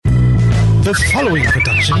The following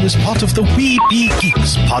production is part of the We Be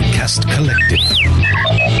Geeks podcast collective.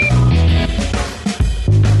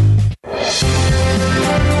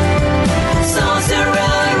 Sorcerer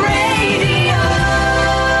Radio.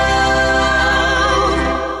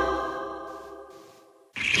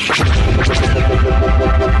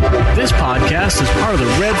 This podcast is part of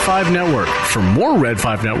the Red 5 Network. For more Red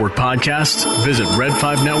 5 Network podcasts, visit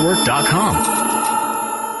red5network.com.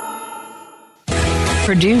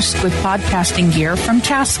 Produced with podcasting gear from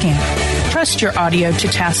Tascam. Trust your audio to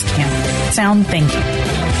Tascam. Sound thinking.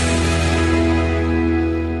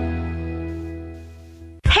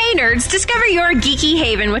 Hey nerds, discover your geeky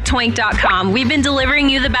haven with Toink.com. We've been delivering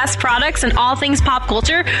you the best products and all things pop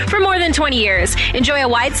culture for more than 20 years. Enjoy a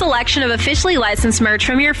wide selection of officially licensed merch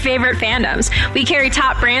from your favorite fandoms. We carry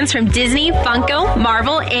top brands from Disney, Funko,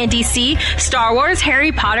 Marvel, and DC, Star Wars,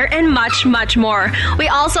 Harry Potter, and much, much more. We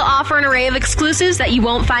also offer an array of exclusives that you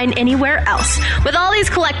won't find anywhere else. With all these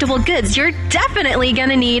collectible goods, you're definitely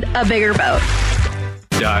gonna need a bigger boat.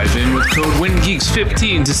 Dive in with code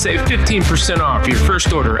WINGEEKS15 to save 15% off your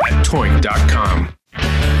first order at Toink.com.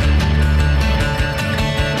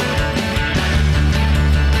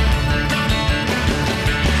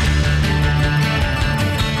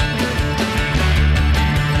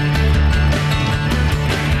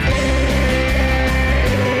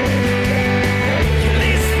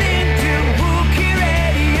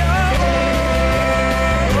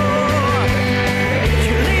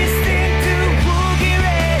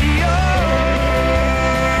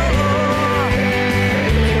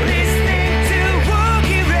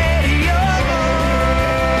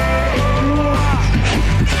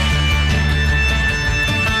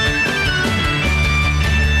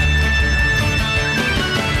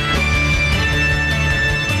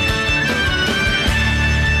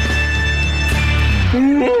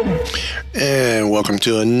 And welcome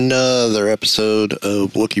to another episode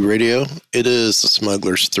of Wookiee Radio. It is the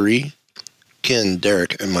Smugglers 3, Ken,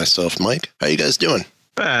 Derek, and myself, Mike. How you guys doing?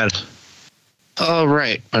 Bad. All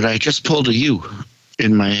right, but I just pulled a U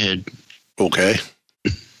in my head. Okay.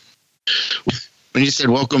 When you said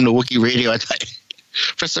welcome to Wookiee Radio, I thought,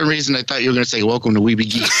 for some reason, I thought you were going to say welcome to We Be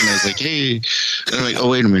Geeks, and I was like, hey. And I'm like, oh,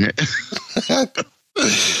 wait a minute.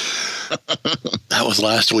 That was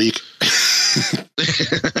last week.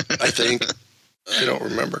 I think. I don't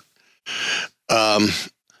remember. I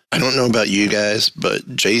don't know about you guys, but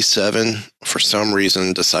J7 for some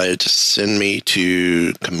reason decided to send me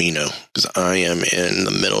to Camino because I am in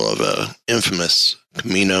the middle of a infamous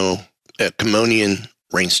Camonian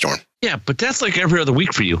rainstorm. Yeah, but that's like every other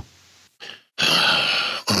week for you.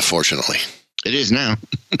 Unfortunately, it is now.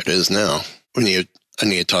 It is now. I need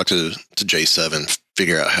to talk to J7,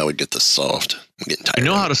 figure out how we get this solved. I'm getting tired. I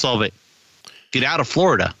know how to solve it. Get out of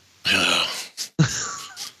Florida.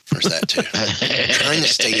 Where's that too?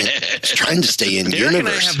 trying to stay in Derek universe. And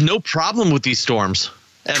I have no problem with these storms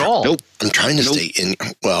at all. Nope. I'm trying to stay in.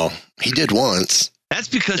 Well, he did once. That's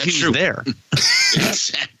because That's he true. was there.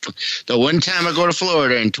 Exactly. The one time I go to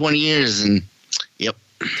Florida in 20 years, and yep.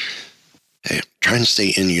 Hey, I'm trying to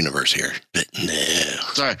stay in universe here, but no.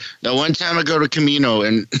 Sorry, the one time I go to Camino,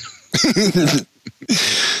 and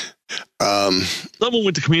Someone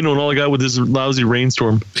went to Camino and all I got with this lousy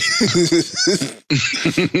rainstorm.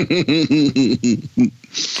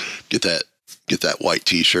 Get that white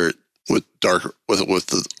T-shirt with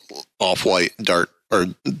the off-white dark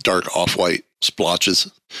off-white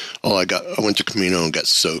splotches. I went to Camino and got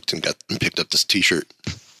soaked and picked up this T-shirt.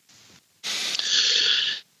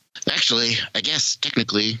 actually, I guess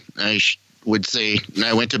technically I would say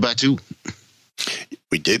I went to Batuu.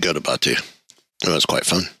 We did go to Batuu. It was quite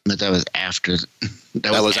fun. But that was after.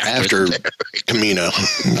 That was after Camino.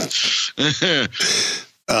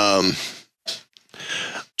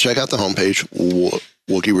 Check out the homepage,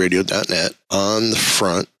 WookieeRadio.net. On the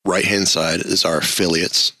front right-hand side is our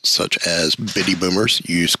affiliates, such as Biddy Boomers.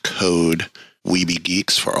 Use code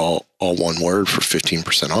WeBeGeeks for all one word for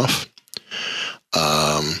 15% off.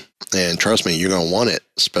 And trust me, you're going to want it,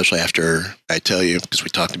 especially after I tell you, because we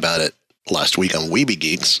talked about it last week on Weeby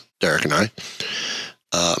Geeks, Derek and I.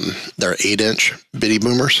 They're 8-inch Biddy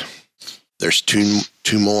Boomers. There's two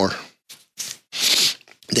more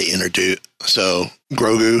they introduced. So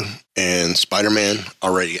Grogu and Spider-Man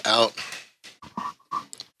already out.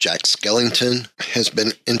 Jack Skellington has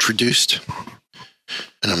been introduced.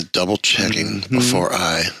 And I'm double checking before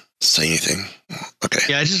I say anything. Okay.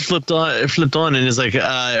 Yeah, I just flipped on and it's like,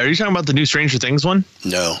 are you talking about the new Stranger Things one?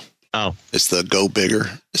 No. Oh. It's the Go Bigger.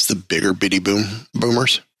 It's the bigger Biddy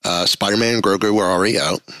Boomers. Spider-Man and Grogu were already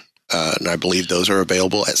out. And I believe those are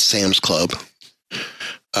available at Sam's Club.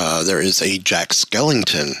 There is a Jack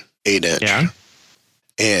Skellington 8-inch. Yeah.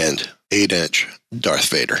 And 8-inch Darth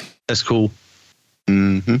Vader. That's cool.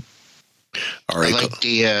 Mm-hmm. All right.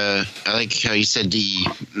 I like how you said the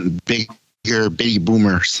bigger bitty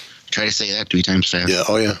boomers. Try to say that 3 times fast. Yeah.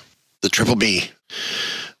 Oh, yeah. The Triple B.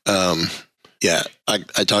 Yeah.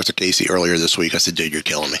 I talked to Casey earlier this week. I said, dude, you're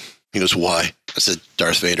killing me. He goes, why? I said,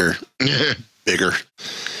 Darth Vader, bigger.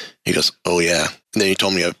 He goes, oh, yeah. And then he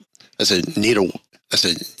told me, I said, I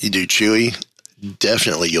said, you do Chewie?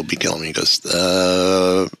 Definitely you'll be killing me. He goes,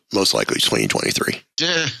 most likely 2023.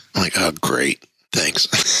 Yeah. I'm like, oh, great. Thanks.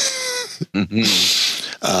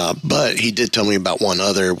 But he did tell me about one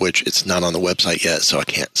other, which it's not on the website yet, so I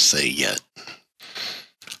can't say yet.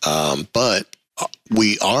 But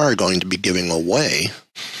we are going to be giving away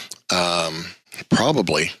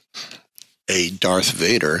probably a Darth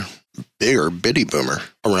Vader bigger bitty boomer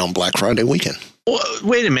around Black Friday weekend. Well,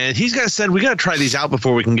 wait a minute. He's said we got to try these out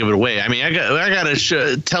before we can give it away. I mean, I got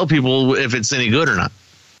to tell people if it's any good or not.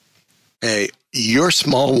 Hey, your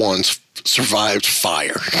small ones survived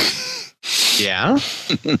fire. Yeah.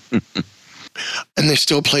 And they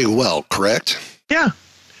still play well, correct? Yeah.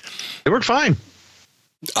 They work fine.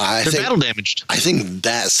 They're battle damaged. I think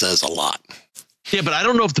that says a lot. Yeah, but I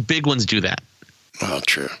don't know if the big ones do that. Oh,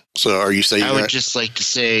 true. So are you saying I would just like to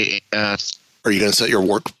say... are you going to set your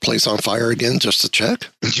workplace on fire again just to check?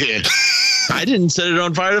 Yeah. I didn't set it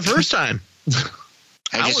on fire the first time.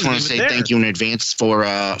 I just want to say thank you in advance for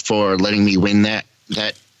letting me win that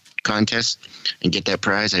contest and get that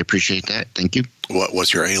prize. I appreciate that. Thank you. What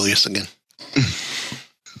was your alias again?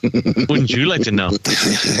 Wouldn't you like to know?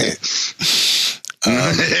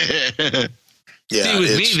 Yeah. See,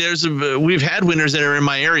 with me, we've had winners that are in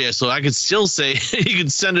my area, so I could still say you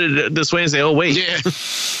could send it this way and say, "Oh, wait." Yeah.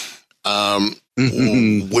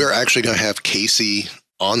 We're actually going to have Casey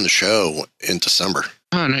on the show in December.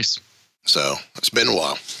 Oh, nice. So it's been a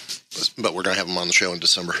while, but we're going to have him on the show in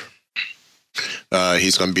December.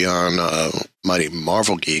 He's going to be on Mighty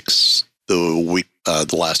Marvel Geeks the week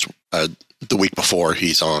before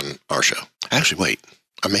he's on our show. Actually, wait,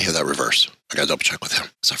 I may have that reversed. I got to double check with him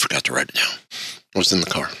because I forgot to write it down. I was in the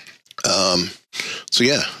car. So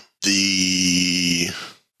yeah,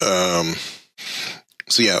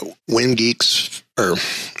 Win Geeks or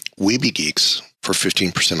Weeby Geeks for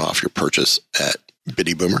 15% off your purchase at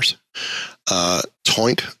Bitty Boomers.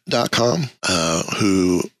 Toink.com,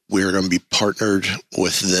 who we're going to be partnered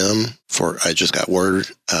with them for, I just got word,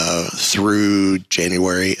 through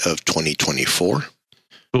January of 2024.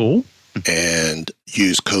 Cool. And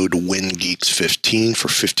use code WINGEEKS15 for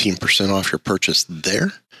 15% off your purchase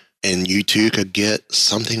there. And you too could get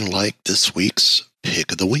something like this week's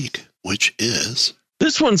pick of the week, which is...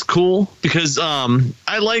 This one's cool because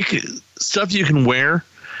I like stuff you can wear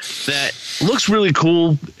that looks really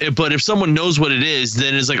cool, but if someone knows what it is,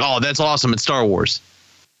 then it's like, oh, that's awesome. It's Star Wars.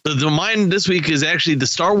 The mine this week is actually the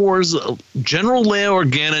Star Wars General Leia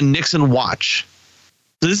Organa Nixon watch.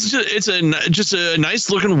 So this is just a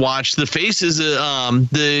nice looking watch. The face is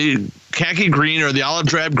the khaki green or the olive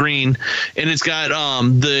drab green, and it's got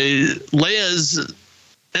the Leia's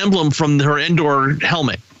emblem from her Endor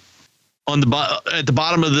helmet on at the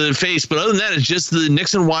bottom of the face. But other than that, it's just the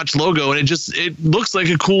Nixon watch logo, and it looks like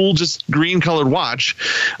a cool, just green colored watch.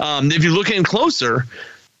 If you look in closer,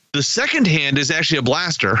 the second hand is actually a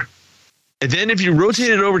blaster. And then if you rotate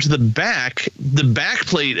it over to the back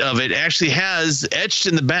plate of it actually has etched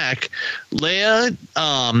in the back, Leia,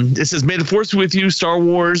 it says, "May the Force be with you, Star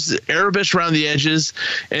Wars," Arabic around the edges.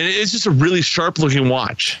 And it's just a really sharp looking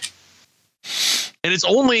watch. And it's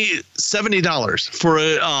only $70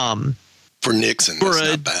 for Nixon. For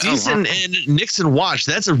a decent Nixon watch.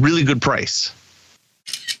 That's a really good price.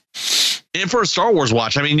 And for a Star Wars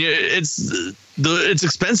watch, I mean, it's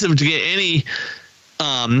expensive to get any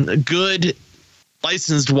good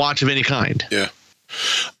licensed watch of any kind. Yeah.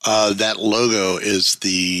 That logo is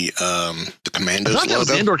the Commandos logo. That was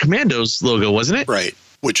the Endor Commandos logo, wasn't it? Right.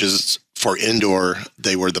 Which is for Endor,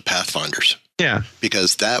 they were the Pathfinders. Yeah.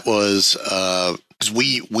 Because that was because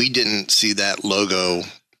we didn't see that logo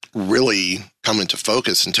really come into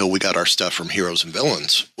focus until we got our stuff from Heroes and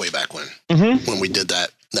Villains way back when. Mm-hmm. When we did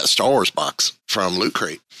that Star Wars box from Loot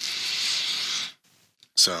Crate.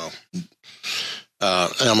 So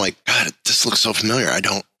and I'm like, God, this looks so familiar. I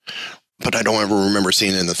don't ever remember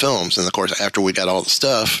seeing it in the films. And of course, after we got all the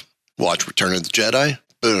stuff, watch Return of the Jedi,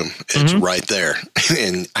 boom, it's right there.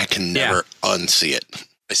 And I can never unsee it.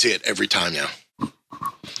 I see it every time now.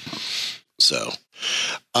 So,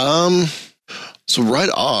 so right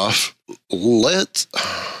off, I want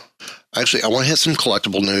to hit some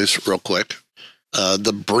collectible news real quick.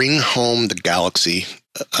 The Bring Home the Galaxy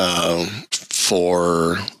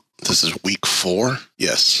for this is week 4,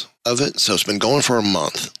 yes, of it. So it's been going for a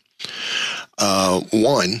month.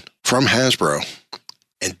 One from Hasbro,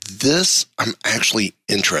 and this I'm actually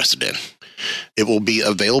interested in. It will be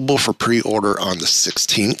available for pre-order on the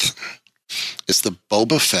 16th. It's the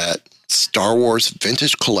Boba Fett Star Wars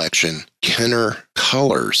Vintage Collection Kenner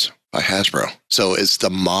Colors by Hasbro. So it's the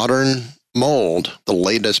modern mold, the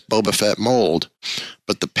latest Boba Fett mold,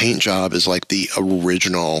 but the paint job is like the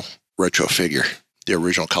original retro figure, the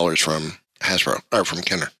original colors from Hasbro, or from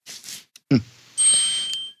Kenner.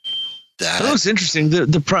 That looks interesting.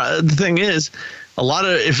 The thing is, a lot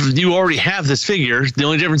of, if you already have this figure, the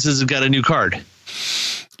only difference is it's got a new card.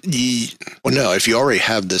 Well, no, if you already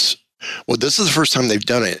have this, well, this is the first time they've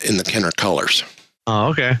done it in the Kenner colors. Oh,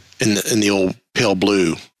 okay. In the old pale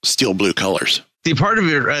blue, steel blue colors. The part of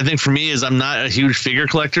it, I think, for me is I'm not a huge figure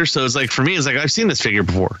collector, so it's like, for me, it's like I've seen this figure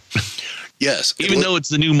before. Yes. Even though it's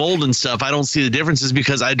the new mold and stuff, I don't see the differences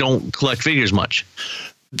because I don't collect figures much.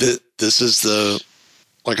 This is the,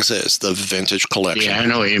 like I said, it's the vintage collection. Yeah, I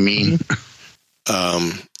know what you mean.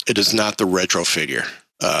 It is not the retro figure.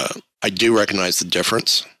 I do recognize the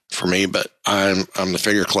difference for me, but I'm the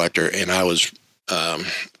figure collector, and I've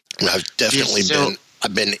definitely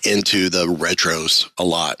been into the retros a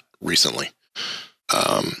lot recently.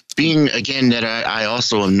 Being again that I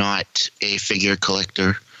also am not a figure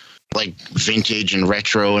collector, like vintage and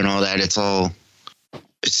retro and all that.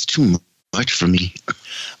 It's too much for me.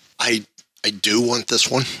 I do want this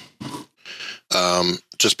one,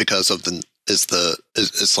 just because of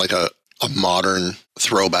it's like a modern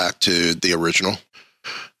throwback to the original.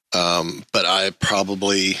 But I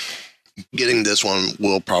probably getting this one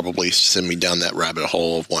will probably send me down that rabbit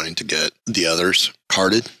hole of wanting to get the others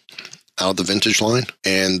carded out of the vintage line,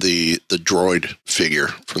 and the droid figure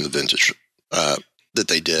from the vintage that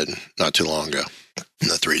they did not too long ago in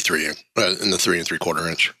the 3 3/4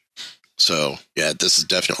 inch. So yeah, this has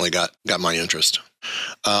definitely got my interest.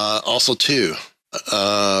 Also too,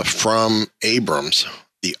 from Abrams,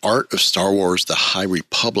 The Art of Star Wars: The High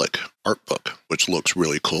Republic art book, which looks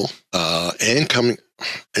really cool. And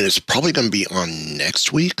it's probably going to be on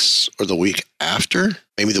next week's or the week after,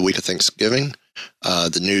 maybe the week of Thanksgiving.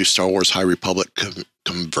 The new Star Wars High Republic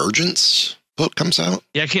Convergence book comes out.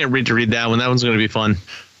 Yeah, I can't wait to read that one. That one's going to be fun.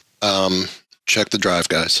 Check the drive,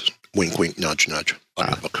 guys. Wink, wink, nudge, nudge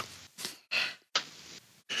on the book.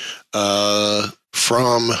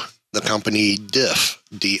 From the company Diff,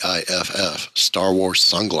 DIFF, Star Wars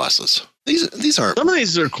sunglasses. These aren't. Some of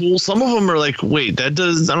these are cool. Some of them are like, wait, I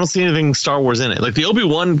don't see anything Star Wars in it. Like the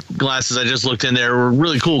Obi-Wan glasses I just looked in there were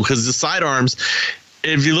really cool because the sidearms,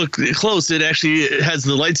 if you look close, it actually has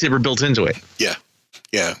the lightsaber built into it. Yeah.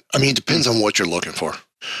 Yeah. I mean, it depends on what you're looking for.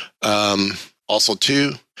 Also,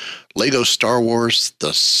 too, Lego Star Wars,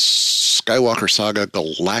 the Skywalker Saga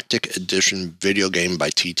Galactic Edition video game by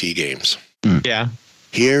TT Games. Yeah.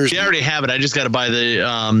 I already have it. I just got to buy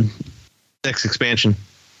the next expansion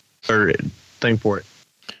or thing for it.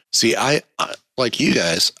 See, I like you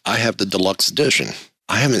guys, I have the deluxe edition.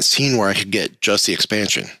 I haven't seen where I could get just the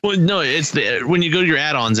expansion. Well, no, it's when you go to your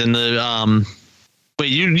add-ons and the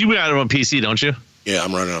wait, you got it on PC, don't you? Yeah,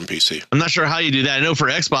 I'm running on PC. I'm not sure how you do that. I know for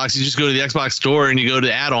Xbox, you just go to the Xbox store and you go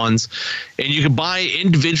to add-ons, and you can buy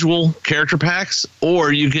individual character packs,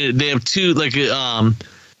 or they have two, like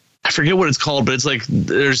I forget what it's called, but it's like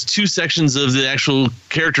there's two sections of the actual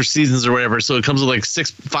character seasons or whatever. So it comes with like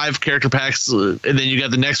 5 character packs, and then you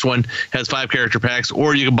got the next one has 5 character packs,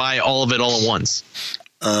 or you can buy all of it all at once.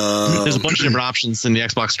 There's a bunch of different options in the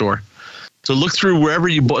Xbox store. So look through wherever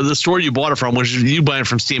the store you bought it from, which you buy it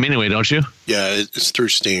from Steam anyway, don't you? Yeah, it's through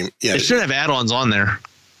Steam. Yeah, it should have add-ons on there,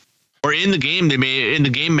 or in the game in the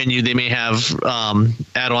game menu they may have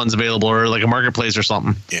add-ons available, or like a marketplace or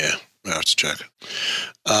something. Yeah, I have to check.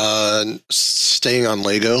 Staying on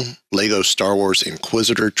Lego Star Wars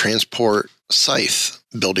Inquisitor Transport Scythe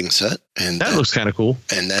building set, and that looks kind of cool.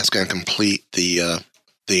 And that's going to complete the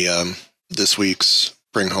this week's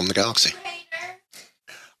Bring Home the Galaxy.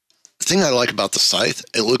 The thing I like about the Scythe,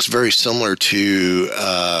 it looks very similar to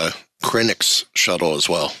Krennic's shuttle as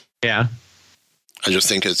well. Yeah. I just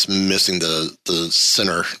think it's missing the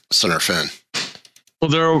center fin. Well,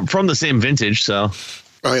 they're from the same vintage, so.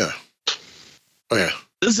 Oh yeah.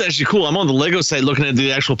 This is actually cool. I'm on the Lego site looking at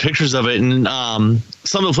the actual pictures of it, and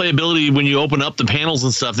some of the playability when you open up the panels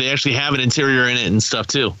and stuff, they actually have an interior in it and stuff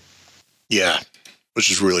too. Yeah,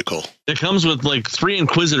 which is really cool. It comes with like 3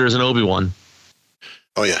 Inquisitors and Obi-Wan.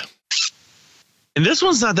 Oh yeah. And this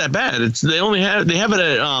one's not that bad. They have it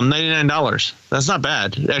at $99. That's not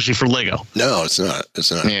bad actually for Lego. No, it's not.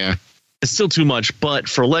 It's not. Yeah, it's still too much, but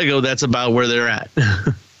for Lego, that's about where they're at.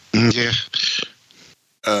 Yeah.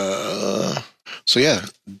 So yeah,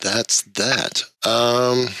 that's that.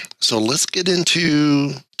 So let's get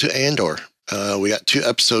into Andor. We got 2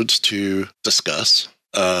 episodes to discuss.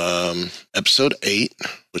 Episode 8,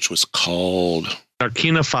 which was called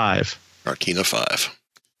Narkina 5. Narkina 5.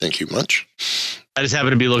 Thank you much. I just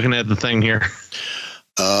happen to be looking at the thing here.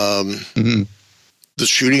 The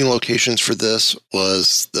shooting locations for this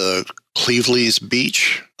was the Cleveland's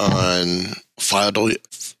Beach on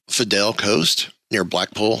Fidel Coast near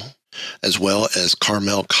Blackpool, as well as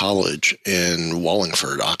Carmel College in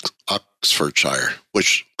Wallingford, Oxfordshire,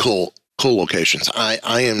 which cool locations. I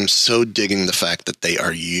am so digging the fact that they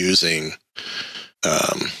are using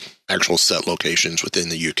actual set locations within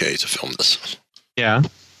the UK to film this. Yeah.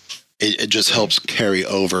 It just helps carry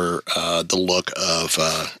over the look of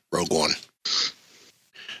Rogue One.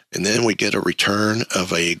 And then we get a return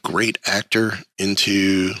of a great actor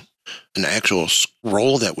into an actual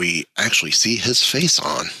role that we actually see his face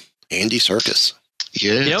on. Andy Serkis.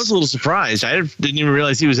 Yes. Yeah, I was a little surprised. I didn't even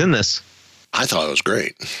realize he was in this. I thought it was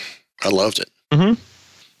great. I loved it.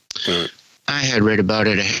 Mm-hmm. I had read about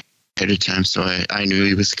it ahead of time, so I knew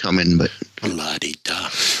he was coming, but La-di-da.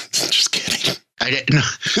 Just kidding. I didn't know.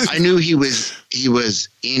 I knew he was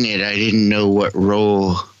in it. I didn't know what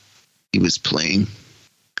role he was playing.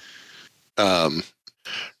 No,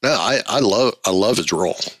 I love his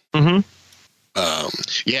role. Mm-hmm.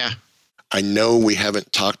 Yeah. I know we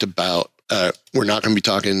haven't talked about, we're not going to be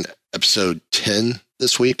talking episode 10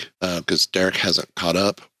 this week because Derek hasn't caught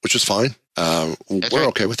up, which is fine. We're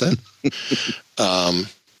okay with that.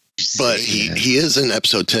 But he is in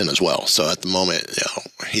episode 10 as well. So at the moment,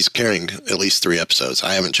 he's carrying at least 3 episodes.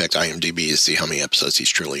 I haven't checked IMDb to see how many episodes he's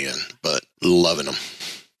truly in, but loving him.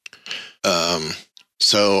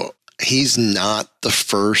 So he's not the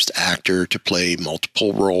first actor to play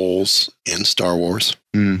multiple roles in Star Wars.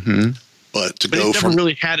 Mm-hmm. But he never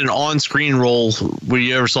really had an on-screen role where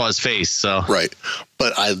you ever saw his face. So right.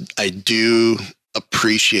 But I do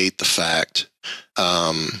appreciate the fact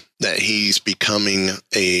that he's becoming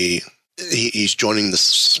he's joining the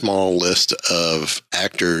small list of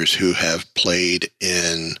actors who have played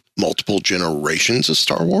in multiple generations of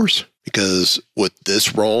Star Wars. Because with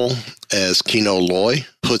this role as Kino Loy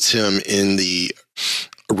puts him in the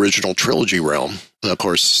original trilogy realm. And of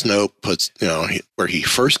course, Snoke puts, where he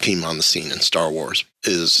first came on the scene in Star Wars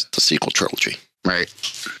is the sequel trilogy. Right.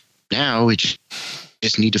 Now we just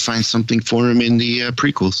need to find something for him in the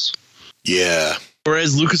prequels. Yeah. Or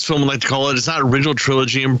as Lucasfilm would like to call it, it's not original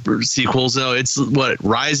trilogy and sequels. No, it's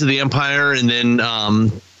Rise of the Empire and then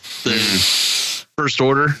the First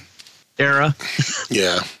Order era.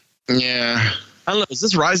 Yeah. Yeah. I don't know. Is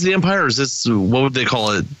this Rise of the Empire or is this, what would they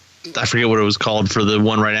call it? I forget what it was called for the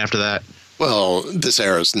one right after that. Well, this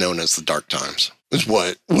era is known as the Dark Times. It's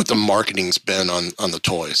what the marketing's been on the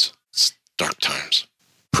toys. It's Dark Times.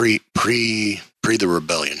 Pre the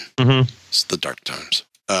rebellion. Mm-hmm. It's the Dark Times.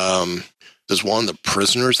 Does one of the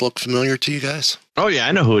prisoners look familiar to you guys? Oh, yeah,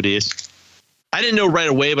 I know who it is. I didn't know right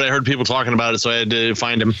away, but I heard people talking about it, so I had to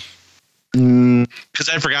find him. Because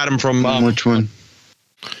I forgot him from... which one?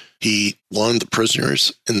 One of the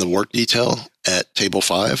prisoners in the work detail at Table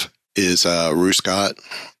 5 is Ruscott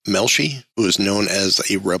Melshi, who is known as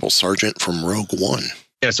a rebel sergeant from Rogue One.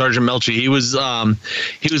 Yeah, Sergeant Melchi. He was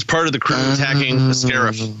part of the crew attacking the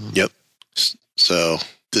Scarif. Yep. So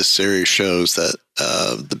this series shows that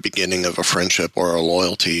the beginning of a friendship or a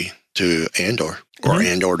loyalty to Andor, or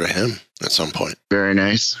Andor to him at some point. Very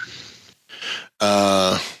nice.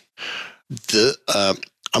 I'm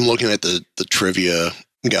looking at the trivia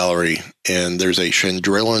gallery, and there's a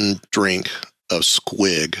Chandrilan drink of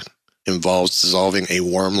squig involves dissolving a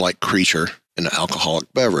worm-like creature in an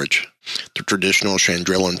alcoholic beverage. The traditional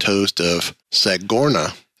Chandrilan toast of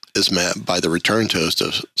Sagorna is met by the return toast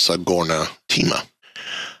of Sagorna Tima.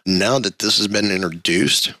 Now that this has been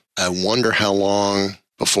introduced, I wonder how long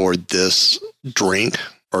before this drink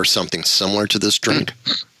or something similar to this drink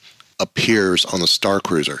appears on the Star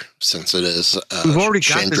Cruiser, since it is We've already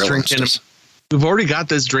got this drink We've already got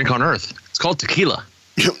this drink on Earth. It's called tequila.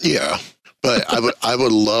 Yeah, but I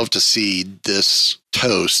would love to see this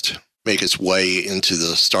toast make its way into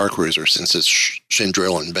the Star Cruiser, since it's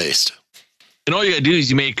Chandrilan based. And all you gotta do is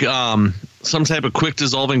you make some type of quick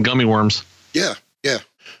dissolving gummy worms. Yeah.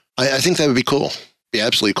 I think that would be cool. Be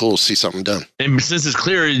absolutely cool to see something done. And since it's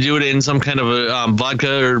clear, you do it in some kind of a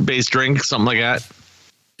vodka or based drink, something like that.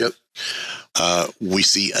 Yep. We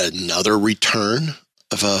see another return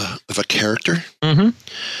of a character. Mm-hmm.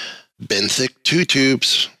 Benthic Two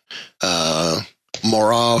Tubes,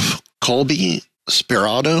 Morav Colby,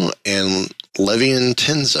 Spirado, and Levian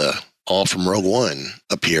Tenza, all from Rogue One,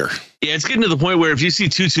 appear. Yeah, it's getting to the point where if you see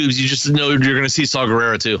two tubes, you just know you're going to see Saw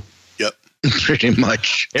Gerrera too. Yep. Pretty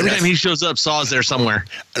much. Every time he shows up, Saw's there somewhere.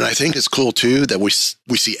 And I think it's cool too that we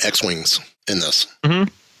see X-wings in this.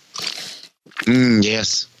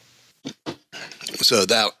 Yes. So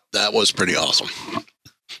that was pretty awesome.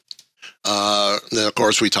 Then of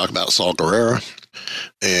course we talk about Saw Gerrera,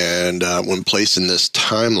 and when placed in this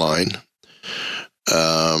timeline,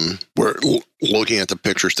 we're looking at the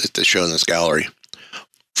pictures that they show in this gallery.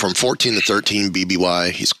 From 14 to 13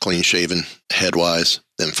 BBY, he's clean shaven head wise.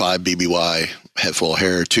 Then 5 BBY, head full of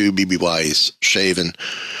hair. 2 BBY, he's shaven.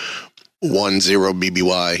 1 0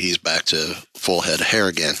 BBY, he's back to full head of hair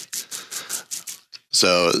again.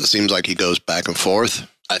 So it seems like he goes back and forth.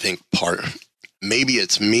 I think maybe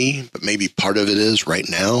it's me, but maybe part of it is right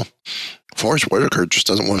now, Forrest Whitaker just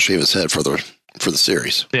doesn't want to shave his head for the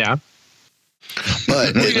series. Yeah.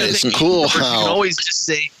 But it's cool how you can always just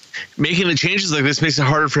say making the changes like this makes it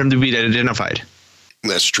harder for him to be identified.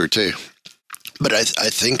 That's true too. But I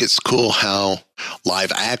think it's cool how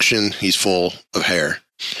live action he's full of hair.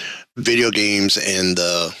 Video games and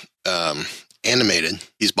the animated,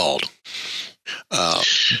 he's bald.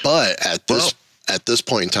 But at this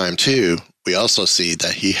point in time too, we also see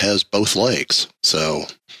that he has both legs. So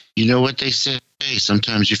you know what they say?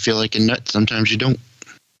 Sometimes you feel like a nut, sometimes you don't.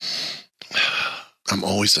 I'm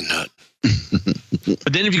always a nut.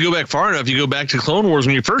 But then if you go back far enough, you go back to Clone Wars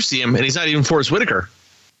when you first see him, and he's not even Forrest Whitaker.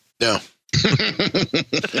 No.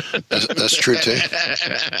 that's true too.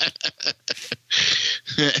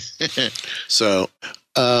 So,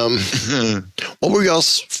 what were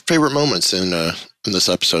y'all's favorite moments in this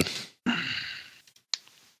episode?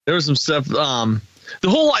 There was some stuff. The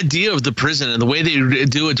whole idea of the prison and the way they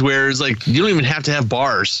do it, to where it's like you don't even have to have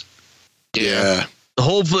bars. Yeah. The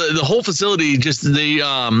whole facility, just they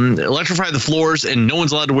electrify the floors, and no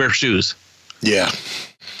one's allowed to wear shoes. Yeah.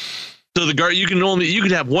 So the guard, you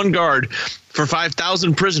could have one guard for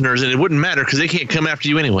 5,000 prisoners, and it wouldn't matter because they can't come after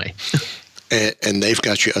you anyway. and they've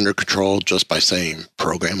got you under control just by saying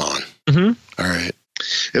program on. Mm-hmm. All right.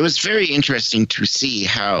 It was very interesting to see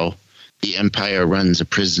how the Empire runs a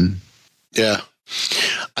prison. Yeah.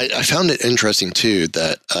 I found it interesting too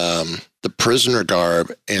that the prisoner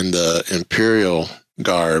garb and the Imperial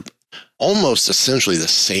garb almost essentially the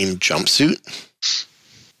same jumpsuit,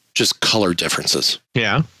 just color differences.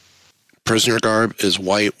 Yeah. Prisoner garb is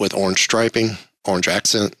white with orange striping, orange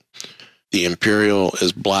accent. The Imperial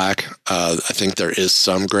is black. I think there is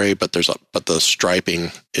some gray, but the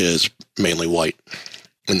striping is mainly white.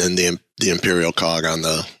 And then the Imperial cog on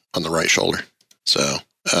the right shoulder. So,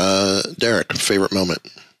 Derek, favorite moment?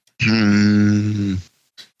 I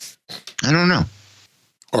don't know.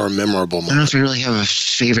 Or a memorable moment? I don't know if I really have a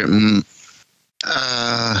favorite.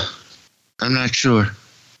 I'm not sure.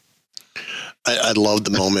 I love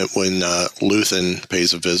the moment when Luthen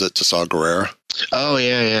pays a visit to Saw Gerrera. Oh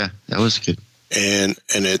yeah, that was good. And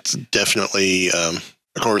it's definitely, of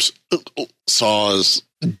course, Saw is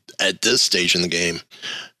at this stage in the game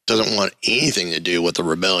doesn't want anything to do with the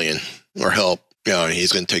rebellion or help.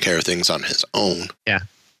 He's going to take care of things on his own. Yeah.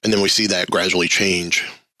 And then we see that gradually change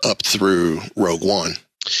up through Rogue One.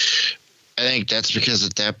 I think that's because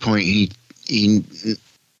at that point he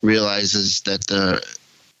realizes that the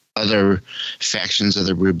other factions of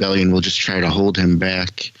the rebellion will just try to hold him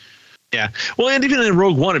back. Yeah. Well, and even in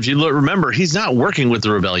Rogue One, if you remember, he's not working with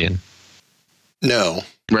the rebellion. No.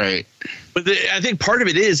 Right. But I think part of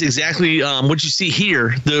it is exactly what you see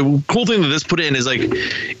here. The cool thing that this put in is like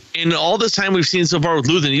in all this time we've seen so far with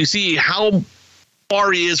Luthen, you see how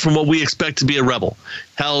far he is from what we expect to be a rebel,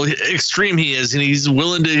 how extreme he is, and he's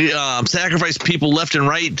willing to sacrifice people left and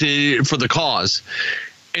right for the cause.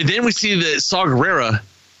 And then we see that Saw Gerrera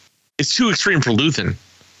is too extreme for Luthen.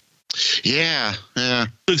 Yeah. So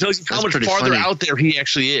it tells you how much farther out there he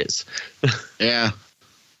actually is. Yeah.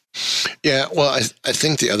 Yeah, well, I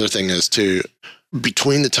think the other thing is too,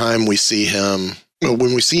 between the time we see him,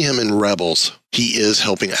 when we see him in Rebels, he is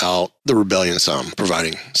helping out the rebellion some,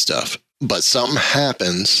 providing stuff. But something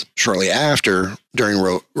happens shortly after,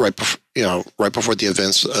 right before the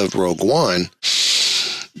events of Rogue One,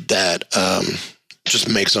 that just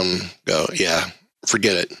makes him go, yeah,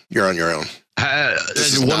 forget it, you're on your own.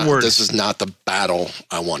 This is not the battle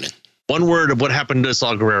I wanted. One word of what happened to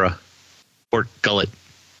Saw Gerrera, or Gullet.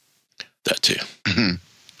 That too.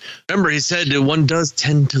 Remember, he said that one does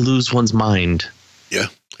tend to lose one's mind. Yeah.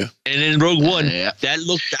 And in Rogue One,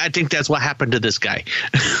 I think that's what happened to this guy.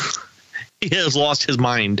 He has lost his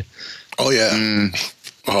mind. Oh yeah.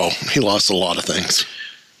 Oh, he lost a lot of things.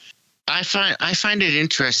 I find it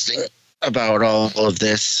interesting about all of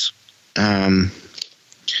this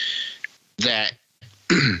that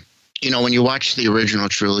when you watch the original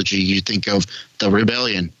trilogy, you think of the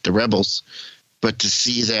rebellion, the rebels, but to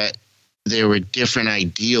see that there were different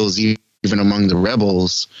ideals even among the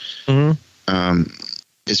rebels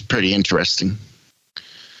is pretty interesting.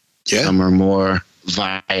 Yeah. Some are more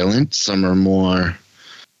violent, some are more,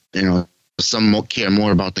 some care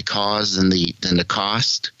more about the cause than the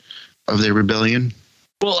cost of their rebellion.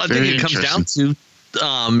 Well, I think it comes down to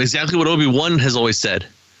exactly what Obi-Wan has always said.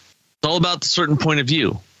 It's all about the certain point of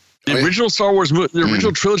view. The original Star Wars, the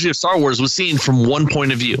original trilogy of Star Wars was seen from one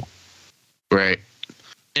point of view. Right.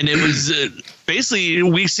 And it was basically,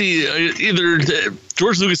 we see either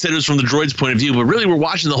George Lucas said it was from the droid's point of view, but really we're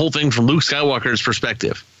watching the whole thing from Luke Skywalker's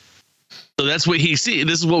perspective. So that's what he sees.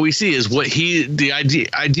 This is what we see is what the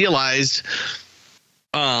idealized,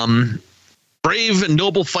 brave and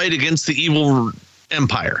noble fight against the evil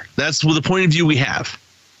empire. That's the point of view we have.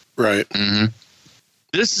 Right. Mm-hmm.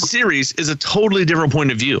 This series is a totally different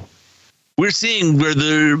point of view. We're seeing where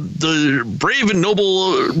the brave and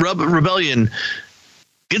noble rebellion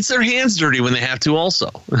gets their hands dirty when they have to also.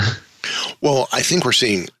 Well, I think we're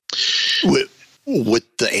seeing with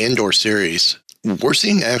the Andor series, we're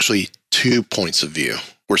seeing actually 2 points of view.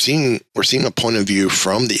 We're seeing a point of view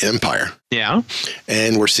from the Empire. Yeah.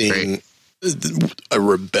 And we're seeing a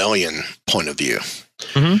rebellion point of view.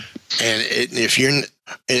 Mm-hmm. And if you're,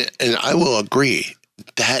 and I will agree,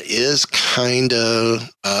 that is kind of,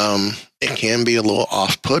 it can be a little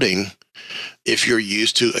off-putting if you're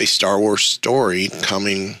used to a Star Wars story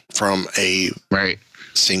coming from a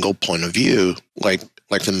single point of view, like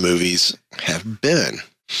the movies have been.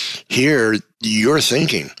 Here, you're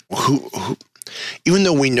thinking, who even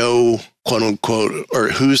though we know, quote unquote, or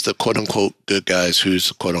who's the quote unquote good guys, who's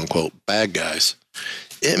the quote unquote bad guys,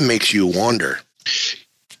 it makes you wonder.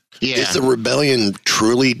 Yeah. Is the rebellion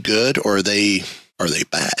truly good, or are they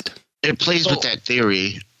bad? It plays with that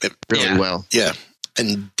theory really well. Yeah.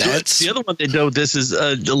 And that's the other one they know. This is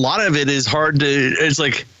a lot of it is hard to. It's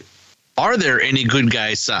like, are there any good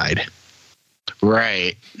guys' side?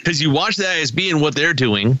 Right. Because you watch the ISB and what they're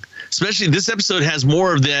doing. Especially this episode has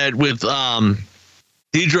more of that with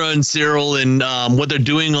Deidre and Cyril and what they're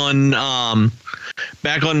doing on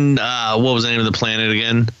back on what was the name of the planet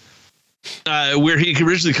again? Where he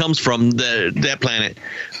originally comes from, that planet.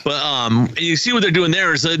 But you see what they're doing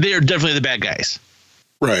there is they are definitely the bad guys.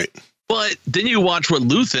 Right. But then you watch what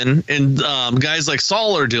Luthen and guys like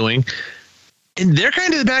Saul are doing, and they're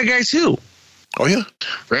kind of the bad guys too. Oh yeah,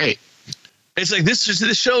 right. It's like this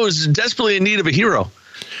show is desperately in need of a hero.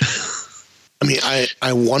 I mean,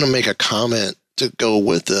 I want to make a comment to go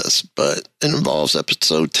with this, but it involves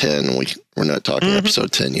episode 10. We're not talking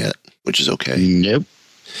episode 10 yet, which is okay. Nope.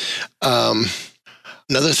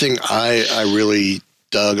 Another thing I really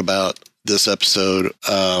dug about this episode,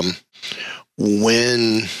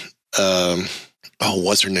 when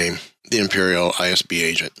what's her name? The Imperial ISB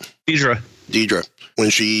agent. Deidre. When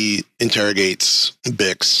she interrogates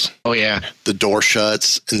Bix. Oh, yeah. The door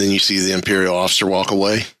shuts, and then you see the Imperial officer walk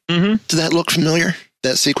away. Mm-hmm. Did that look familiar?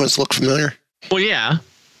 That sequence look familiar? Well, yeah.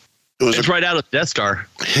 It's right out of Death Star.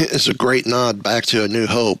 It's a great nod back to A New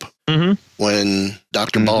Hope when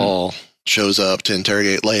Dr. Ball shows up to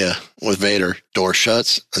interrogate Leia with Vader. Door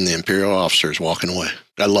shuts, and the Imperial officer is walking away.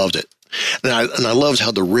 I loved it. And I loved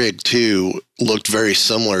how the rig, too, looked very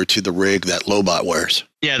similar to the rig that Lobot wears.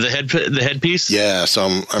 Yeah, the headpiece? Yeah,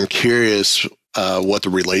 so I'm curious what the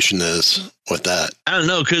relation is with that. I don't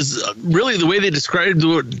know, because really the way they described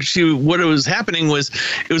what was happening was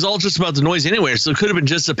it was all just about the noise anyway, so it could have been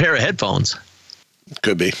just a pair of headphones.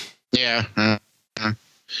 Could be. Yeah.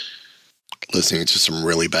 Listening to some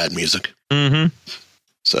really bad music. Mm-hmm.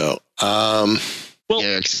 So, well,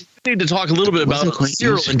 yeah, we need to talk a little bit about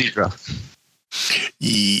Cyril and Deidre.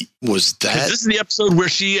 Was that? This is the episode where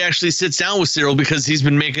she actually sits down with Cyril because he's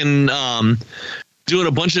been making, doing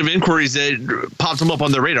a bunch of inquiries that popped him up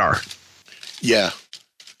on the radar. Yeah,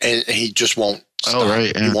 and he just won't stop. Oh,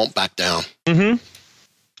 right. Yeah. He won't back down. Mm-hmm.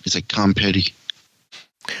 He's like Tom Petty.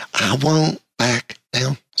 I won't back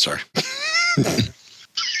down. Sorry.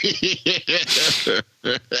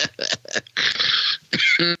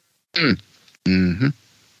 Mm-hmm.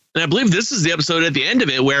 And I believe this is the episode at the end of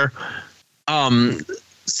it where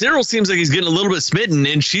Cyril seems like he's getting a little bit smitten,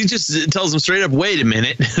 and she just tells him straight up, wait a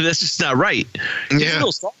minute, that's just not right. He's a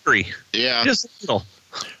little sorry. Yeah. Just a little.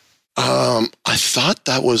 I thought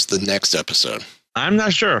that was the next episode. I'm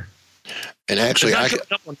not sure. And actually, up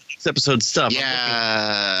on the next episode stuff.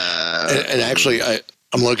 Yeah. And actually,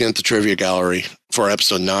 I'm looking at the trivia gallery for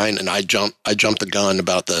episode 9, and I jumped the gun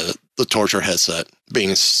about the torture headset being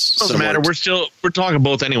Doesn't matter. We're talking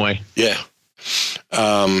both anyway. Yeah.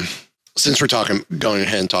 since we're going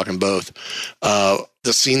ahead and talking both,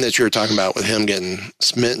 the scene that you were talking about with him getting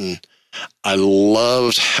smitten, I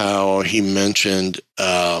loved how he mentioned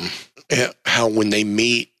how when they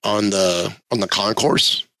meet on the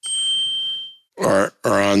concourse or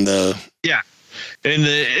on the and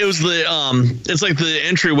it was it's like the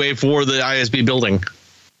entryway for the ISB building.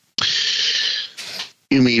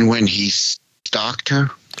 You mean when he stalked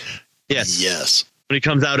her? Yes. When he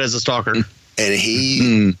comes out as a stalker, and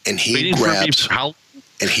he grabs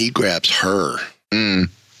her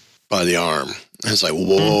by the arm. It's like,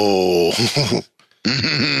 whoa.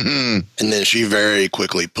 And then she very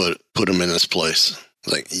quickly put him in his place.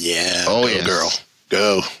 Like, yeah, girl,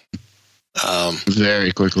 go.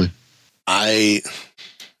 Very quickly. I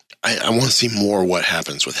want to see more what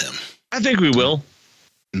happens with him. I think we will.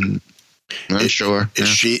 I'm sure. Is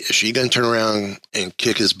she going to turn around and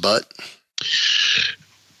kick his butt?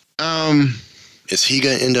 Is he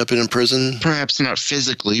going to end up in a prison? Perhaps not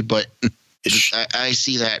physically, but I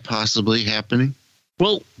see that possibly happening.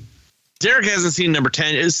 Well, Derek hasn't seen number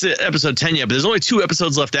 10. It's episode 10 yet, but there's only 2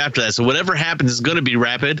 episodes left after that. So whatever happens is going to be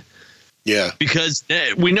rapid. Yeah. Because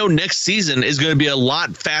we know next season is going to be a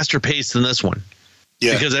lot faster paced than this one.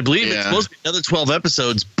 Yeah. Because I believe it's supposed to be another 12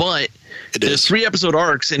 episodes, but there's 3 episode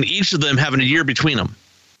arcs, and each of them having a year between them.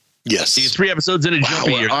 Yes. These 3 episodes in a jump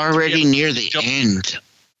a year. Already near the end.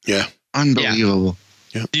 Yeah. Unbelievable.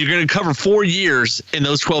 Yeah. You're going to cover 4 years in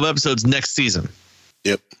those 12 episodes next season.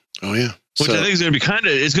 Yep. Oh, yeah. Which I think is going to be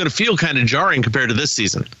it's going to feel kind of jarring compared to this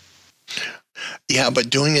season. Yeah, but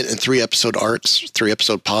doing it in 3 episode arcs, 3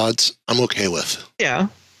 episode pods, I'm okay with. Yeah.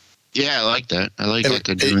 Yeah, I like that. I like that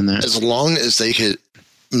they're doing that. As long as they could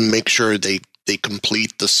make sure they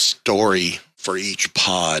complete the story for each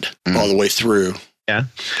pod all the way through. Yeah.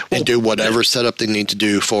 And do whatever setup they need to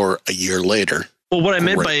do for a year later. Well, what I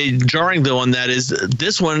meant by jarring, though, on that is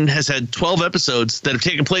this one has had 12 episodes that have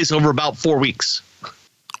taken place over about 4 weeks.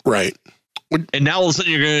 Right. And now all of a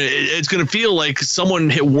sudden it's going to feel like someone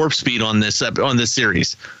hit warp speed on this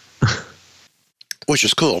series. Which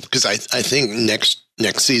is cool because I think next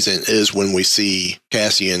season is when we see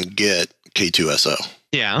Cassian get K2SO.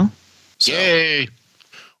 Yeah. So, yay.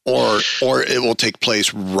 Or it will take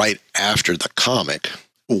place right after the comic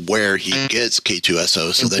where he gets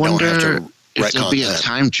K2SO, so they don't have to retcon there'll be a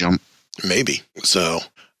time jump. Maybe. So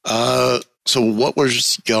what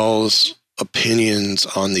was y'all's opinions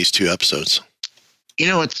on these 2 episodes? You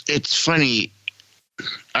know, it's funny.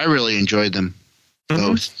 I really enjoyed them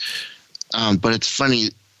both. But it's funny,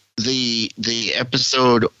 the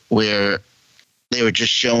episode where they were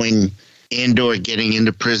just showing Andor getting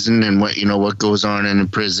into prison and what goes on in the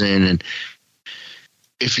prison, and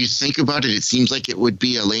if you think about it, it seems like it would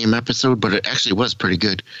be a lame episode, but it actually was pretty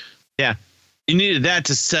good. Yeah. You needed that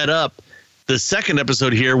to set up the second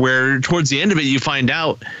episode here, where towards the end of it, you find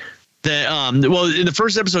out that, in the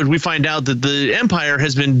first episode, we find out that the Empire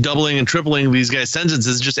has been doubling and tripling these guys'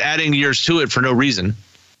 sentences, just adding years to it for no reason,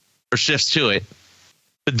 or shifts to it.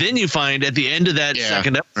 But then you find at the end of that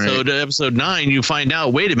second episode, episode 9, you find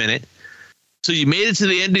out, wait a minute. So you made it to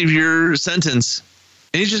the end of your sentence,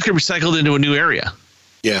 and you just get recycled into a new area.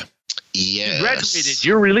 Yeah. Yes. You graduated.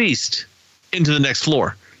 You're released into the next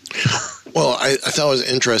floor. Well, I thought it was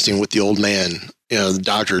interesting with the old man. The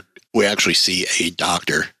doctor. We actually see a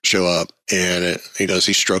doctor show up, and he goes,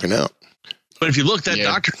 he's stroking out. But if you look, that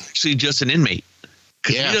doctor's actually just an inmate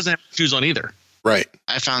because he doesn't have shoes on either. Right.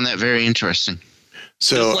 I found that very interesting.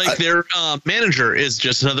 So, just like their manager is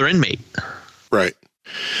just another inmate. Right.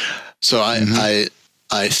 So I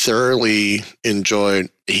thoroughly enjoyed.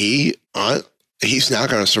 He's not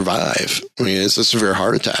going to survive. I mean, it's a severe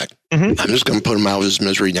heart attack. I'm just going to put him out of his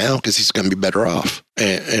misery now because he's going to be better off.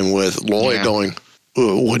 And with Lloyd going,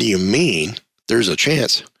 what do you mean? There's a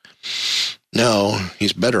chance. No,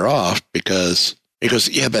 he's better off because he goes,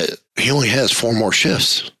 yeah, but he only has 4 more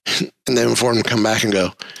shifts. And then for him to come back and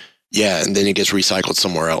go, yeah, and then he gets recycled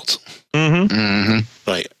somewhere else.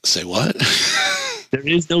 Like, say what? There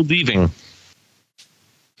is no leaving.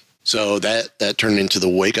 So that turned into the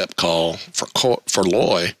wake-up call for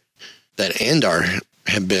Loy that Andor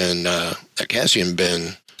had been, that Cassian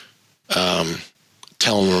been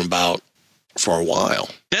telling him about for a while.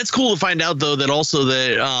 That's cool to find out, though, that also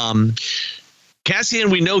that Cassian,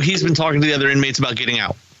 we know he's been talking to the other inmates about getting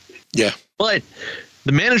out. Yeah. But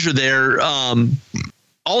the manager there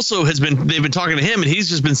also they've been talking to him, and he's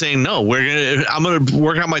just been saying, no, I'm going to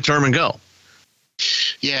work out my term and go.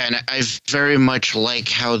 Yeah, and I very much like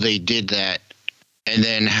how they did that, and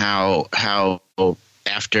then how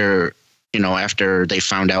after they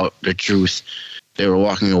found out the truth, they were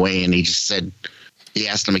walking away, and he just said, he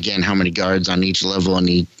asked him again how many guards on each level, and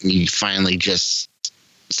he finally just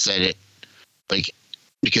said it, like,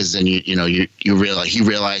 because then you realize he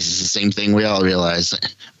realizes the same thing we all realize.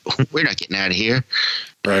 We're not getting out of here,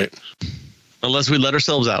 Right. Unless we let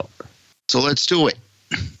ourselves out. so let's do it.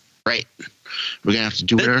 Right, we're gonna have to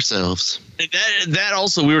do it ourselves. That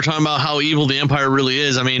also, we were talking about how evil the Empire really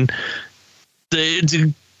is. I mean, they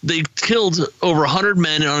killed over 100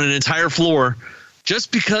 men on an entire floor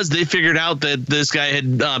just because they figured out that this guy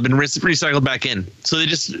had been recycled back in. So they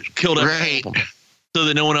just killed every Right. one of them so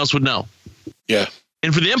that no one else would know. Yeah.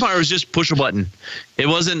 And for the Empire, it was just push a button. It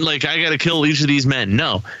wasn't like, I got to kill each of these men.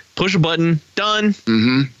 No. Push a button, done.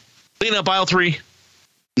 Mm-hmm. Clean up aisle 3.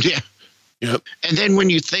 Yeah. Yep. And then when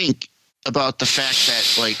you think about the fact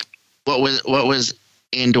that, like, what was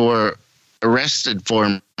Andor arrested for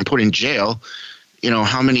and put in jail,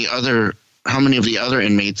 how many of the other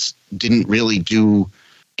inmates didn't really do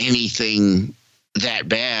anything that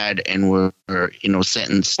bad and were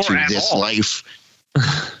sentenced Or to at this all. life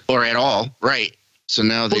or at all, right? So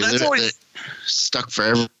now they Well, that's always- stuck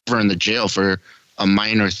forever in the jail for a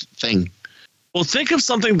minor thing. Well, think of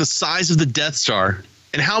something the size of the Death Star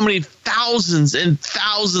and how many thousands and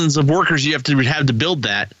thousands of workers you have to build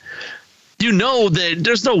that. You know that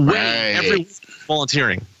there's no way Right. everyone's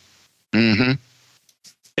volunteering. Mm-hmm. And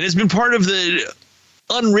it's been part of the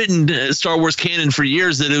unwritten Star Wars canon for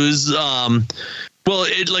years that it was,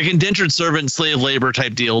 like indentured servant, slave labor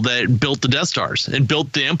type deal that built the Death Stars and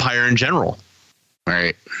built the Empire in general.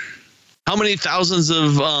 Right. How many thousands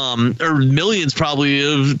of, or millions probably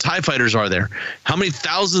of TIE fighters are there? How many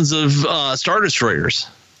thousands of Star Destroyers?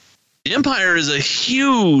 The Empire is a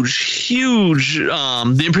huge,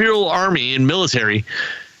 the Imperial Army and military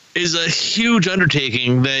is a huge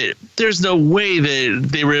undertaking that there's no way that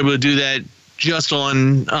they were able to do that just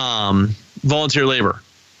on volunteer labor.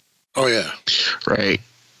 Oh yeah. Right.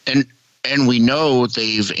 And we know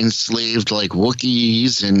they've enslaved like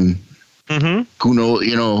Wookiees and who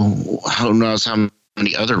knows how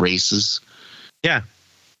many other races. Yeah.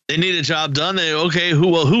 They need a job done. Who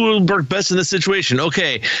will work best in this situation?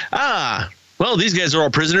 Okay. Well, these guys are all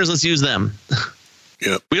prisoners. Let's use them.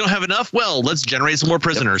 Yep. We don't have enough. Well, let's generate some more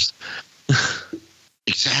prisoners.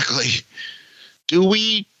 Exactly. Do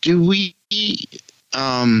we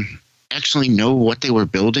actually know what they were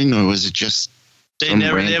building, or was it just They some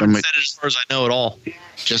haven't random, said it as far as I know at all.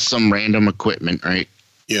 just some random equipment, right?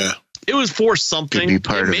 Yeah. It was for something. Could be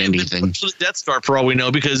part It of may have been anything. for the Death Star, for all we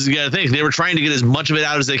know, because you got to think they were trying to get as much of it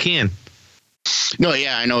out as they can. No,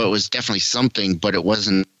 yeah, I know it was definitely something, but it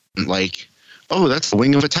wasn't like, oh, that's the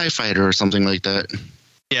wing of a TIE fighter or something like that.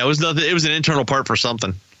 Yeah, it was nothing. It was an internal part for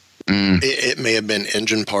something. It may have been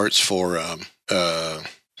engine parts for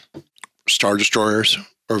Star Destroyers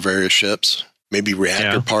or various ships. Maybe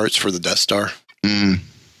reactor parts for the Death Star.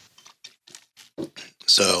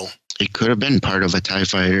 So it could have been part of a TIE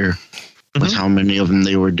fighter with how many of them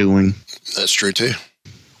they were doing. That's true too.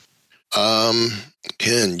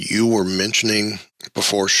 Ken, you were mentioning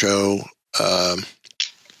before show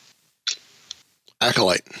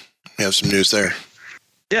Acolyte. We have some news there.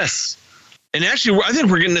 Yes, and actually, I think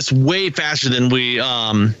we're getting this way faster than we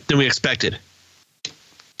expected.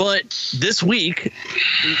 But this week,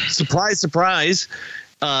 surprise, surprise,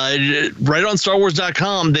 right on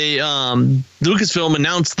StarWars.com, they Lucasfilm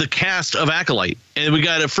announced the cast of Acolyte, and we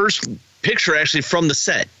got a first picture actually from the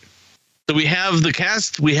set. So we have the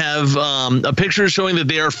cast, we have a picture showing that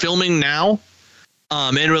they are filming now,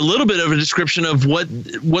 and a little bit of a description of what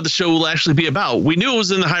the show will actually be about. We knew it was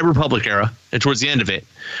in the High Republic era and towards the end of it.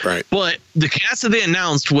 Right. But the cast that they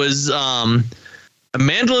announced was Amandla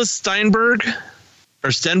Stenberg.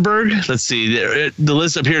 Let's see. The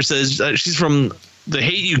list up here says she's from The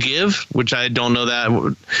Hate You Give, which I don't know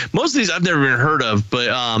that. Most of these I've never even heard of, but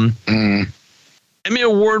Emmy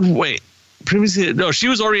Award. Wait, previously, no, she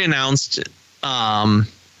was already announced. And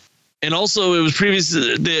also it was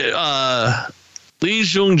previously the Lee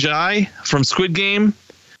Jung-jae from Squid Game.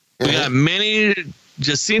 We got Manny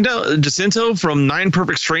Jacinto from Nine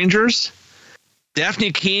Perfect Strangers.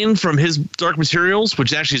 Daphne Keane from His Dark Materials,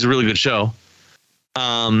 which actually is a really good show.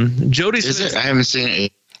 Jodie Is Smith. it? I haven't seen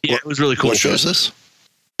it. Yeah, it was really cool. What show is this?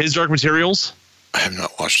 His Dark Materials. I have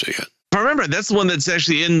not watched it yet. If I remember, that's the one that's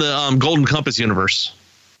actually in the Golden Compass universe.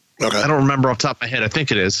 Okay. I don't remember off the top of my head. I think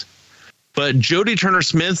it is. But Jodie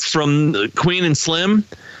Turner-Smith from Queen and Slim,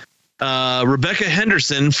 Rebecca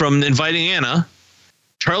Henderson from Inviting Anna,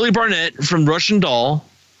 Charlie Barnett from Russian Doll,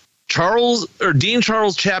 Dean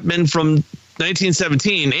Charles Chapman from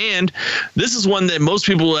 1917, and this is one that most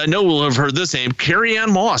people I know will have heard this name.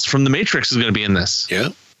 Carrie-Anne Moss from The Matrix is going to be in this. Yeah.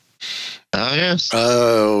 Oh, yes.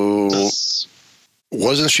 Oh,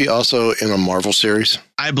 Wasn't she also in a Marvel series?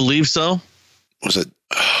 I believe so. Was it?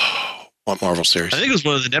 What Marvel series? I think it was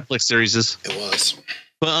one of the Netflix series. It was.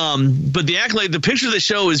 But the Acolyte, the picture of the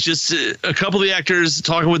show is just a couple of the actors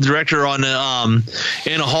talking with the director on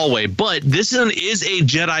in a hallway. But this is a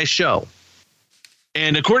Jedi show.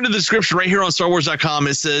 And according to the description right here on StarWars.com,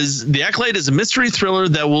 it says The Acolyte is a mystery thriller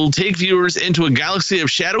that will take viewers into a galaxy of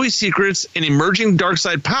shadowy secrets and emerging dark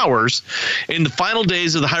side powers in the final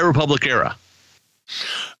days of the High Republic era.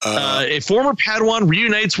 A former Padawan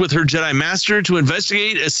reunites with her Jedi Master to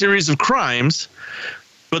investigate a series of crimes,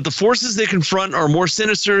 but the forces they confront are more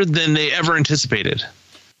sinister than they ever anticipated.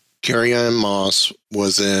 Carrie-Anne Moss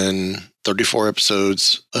was in 34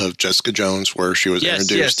 episodes of Jessica Jones, where she was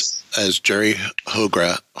introduced as Jerry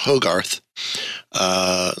Hogarth.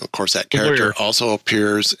 Of course, that character also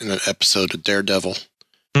appears in an episode of Daredevil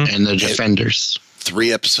and the Defenders.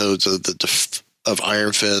 3 episodes of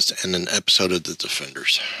Iron Fist and an episode of the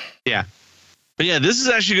Defenders. Yeah. But yeah, this is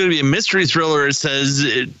actually going to be a mystery thriller, it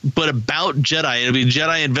says, but about Jedi. It'll be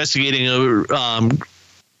Jedi investigating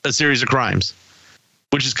a series of crimes,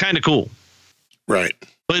 which is kind of cool. Right.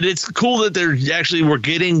 But it's cool that we're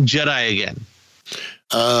getting Jedi again.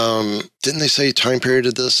 Didn't they say time period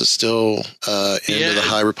of this is still end of the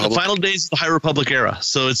High Republic? The final days of the High Republic era.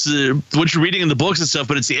 So it's what you're reading in the books and stuff,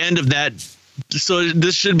 but it's the end of that. So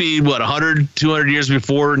this should be, 100, 200 years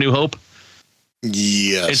before New Hope?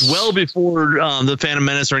 Yes. It's well before the Phantom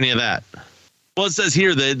Menace or any of that. Well, it says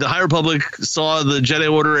here that the High Republic saw the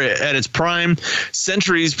Jedi Order at its prime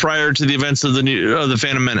centuries prior to the events of the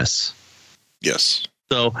Phantom Menace. Yes.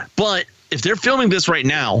 So, but if they're filming this right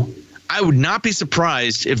now, I would not be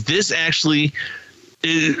surprised if this actually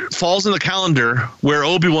falls in the calendar where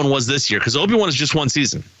Obi-Wan was this year, because Obi-Wan is just one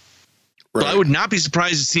season. Right. So I would not be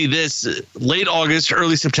surprised to see this late August,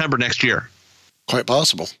 early September next year. Quite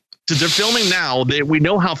possible. So they're filming now. We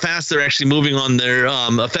know how fast they're actually moving on their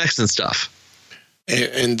effects and stuff.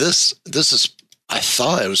 And this is, I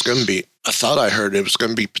thought I heard it was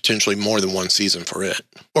going to be potentially more than one season for it,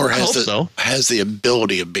 or has the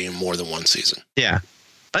ability of being more than one season. Yeah,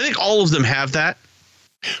 I think all of them have that.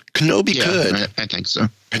 Kenobi could. I think so.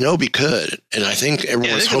 Kenobi could, and I think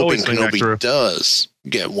everyone's hoping Kenobi does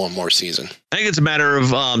get one more season. I think it's a matter of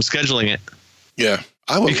scheduling it. Yeah,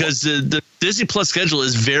 I would, because the Disney Plus schedule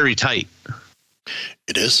is very tight.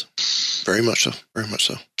 It is very much so. Very much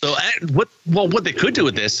so. So what they could do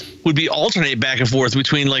with this would be alternate back and forth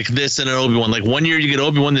between like this and an Obi-Wan. Like one year you get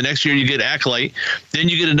Obi-Wan, the next year you get Acolyte, then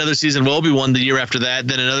you get another season of Obi-Wan the year after that,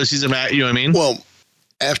 then another season of, you know what I mean? Well,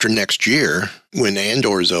 after next year, when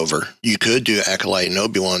Andor is over, you could do Acolyte and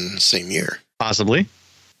Obi-Wan the same year. Possibly.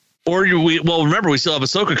 Or remember, we still have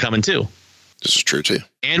Ahsoka coming too. This is true too.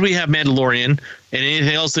 And we have Mandalorian and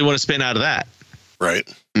anything else they want to spin out of that. Right.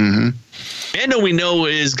 Mm-hmm. Mando, we know,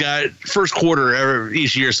 is got first quarter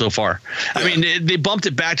each year so far. Yeah. I mean, they bumped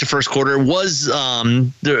it back to first quarter. It was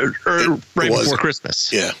before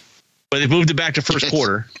Christmas. Yeah. But they moved it back to first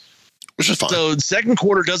quarter. Which is fine. So second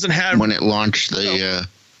quarter doesn't have... When it launched the...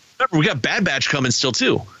 Remember, we got Bad Batch coming still,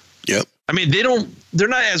 too. Yep. I mean, they're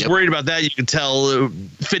not as worried about that, you can tell,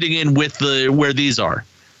 fitting in with where these are.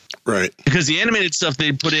 Right. Because the animated stuff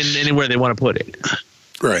they put in anywhere they want to put it.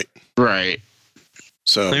 Right. Right.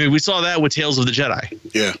 So I mean, we saw that with Tales of the Jedi.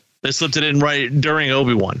 Yeah. They slipped it in right during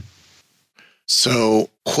Obi-Wan. So,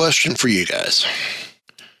 question for you guys.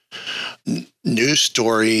 News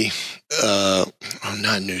story.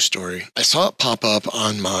 Not news story. I saw it pop up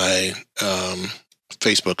on my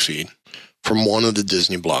Facebook feed from one of the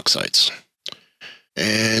Disney blog sites.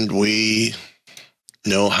 And we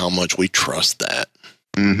know how much we trust that.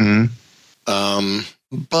 Mm-hmm.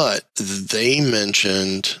 But they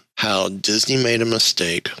mentioned how Disney made a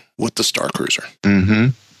mistake with the Star Cruiser. Mm-hmm.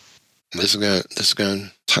 I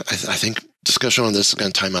think discussion on this is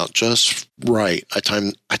going to time out just right. I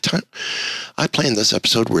planned this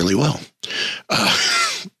episode really well.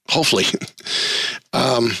 Hopefully. He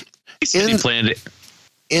planned it.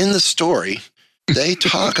 In the story, they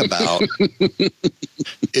talk about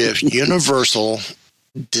if Universal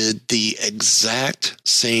did the exact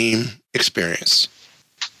same experience,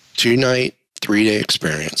 2-night, 3-day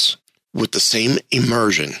experience with the same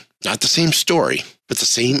immersion, not the same story, but the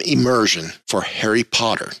same immersion for Harry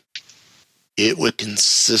Potter, it would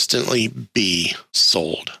consistently be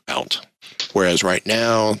sold out. Whereas right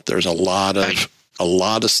now, there's a lot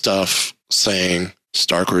of stuff saying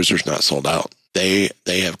Star Cruiser's not sold out. They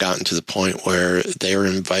have gotten to the point where they are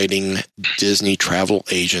inviting Disney travel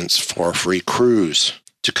agents for a free cruise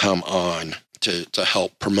to come on to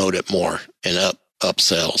help promote it more and up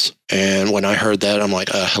sales. And when I heard that, I'm like,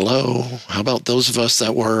 hello, how about those of us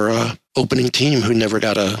that were opening team who never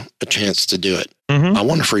got a chance to do it? Mm-hmm. I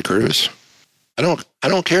want a free cruise. I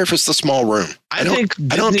don't care if it's the small room. I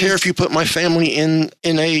don't care if you put my family in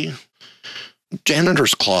a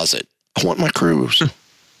janitor's closet. I want my cruise.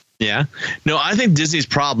 Yeah. No, I think Disney's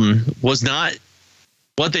problem was not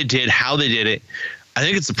what they did, how they did it. I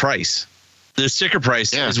think it's the price. The sticker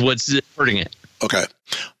price is what's hurting it. Okay.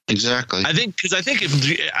 Exactly. I think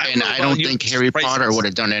I don't think Harry Potter would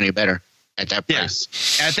have done any better at that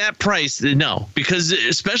price. Yeah. At that price, no, because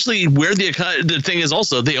especially where the thing is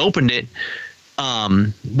also they opened it.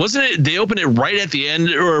 Wasn't it? They opened it right at the end,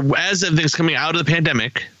 or as everything's coming out of the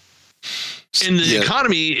pandemic, and the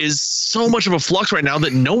economy is so much of a flux right now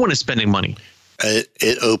that no one is spending money.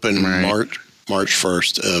 It opened March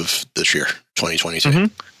 1st of this year, 2022. Mm-hmm.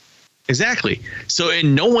 Exactly. So,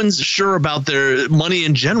 and no one's sure about their money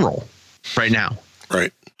in general right now.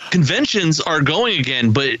 Right. Conventions are going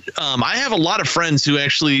again, but I have a lot of friends who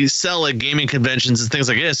actually sell at gaming conventions and things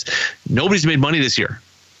like this. Nobody's made money this year.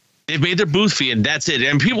 They've made their booth fee and that's it.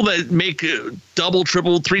 And people that make double,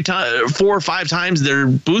 triple, 3 times, 4 or 5 times their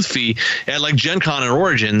booth fee at like Gen Con and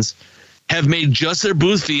Origins have made just their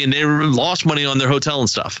booth fee and they lost money on their hotel and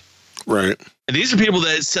stuff. Right. And these are people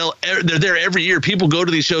that sell. They're there every year. People go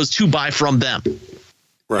to these shows to buy from them.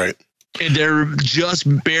 Right. And they're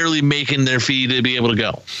just barely making their fee to be able to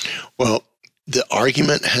go. Well, the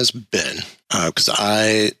argument has been, because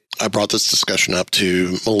I brought this discussion up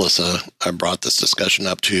to Melissa. I brought this discussion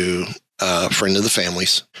up to a friend of the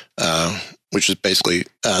family's, which is basically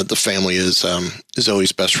the family is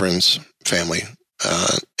Zoe's best friend's family.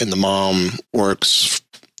 And the mom works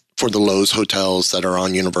for the Lowe's hotels that are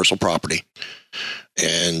on Universal property.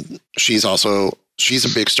 And she's a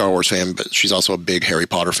big Star Wars fan, but she's also a big Harry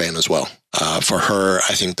Potter fan as well. For her,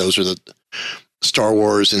 I think those are the Star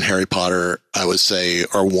Wars and Harry Potter, I would say,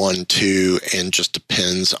 are 1, 2, and just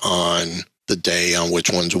depends on the day on which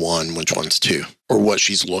one's 1, which one's 2, or what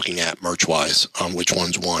she's looking at merch-wise on which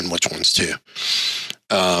one's 1, which one's 2.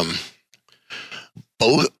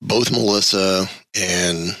 Both Melissa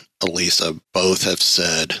and Elisa both have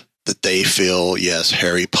said that they feel, yes,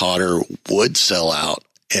 Harry Potter would sell out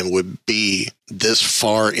and would be this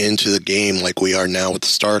far into the game like we are now with the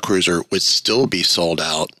Star Cruiser, would still be sold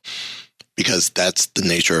out, because that's the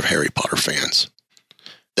nature of Harry Potter fans.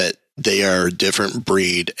 That they are a different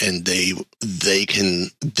breed, and they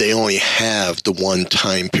only have the one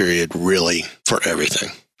time period really for everything.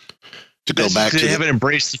 To go back to, they haven't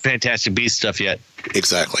embraced the Fantastic Beasts stuff yet.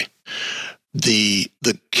 Exactly.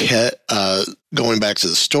 Going back to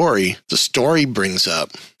the story brings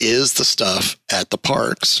up is the stuff at the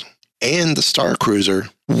parks and the Star Cruiser.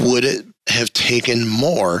 Would it have taken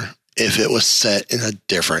more if it was set in a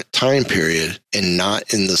different time period and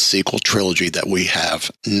not in the sequel trilogy that we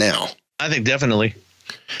have now? I think definitely,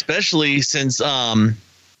 especially since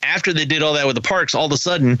after they did all that with the parks, all of a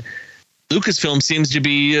sudden Lucasfilm seems to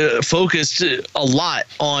be focused a lot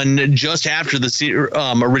on just after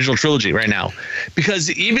the original trilogy right now. Because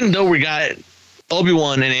even though we got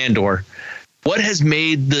Obi-Wan and Andor, what has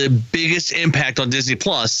made the biggest impact on Disney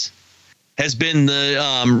Plus has been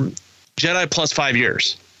the Jedi plus 5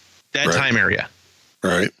 years, that time area.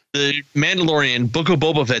 Right. The Mandalorian, Book of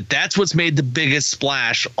Boba Fett, that's what's made the biggest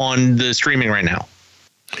splash on the streaming right now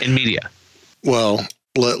in media. Well,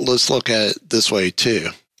 let's look at it this way too.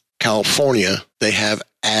 California, they have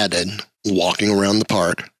added walking around the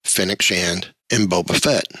park, Fennec Shand, and Boba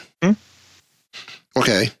Fett.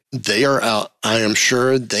 Okay, they are out. I am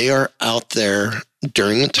sure they are out there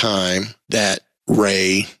during the time that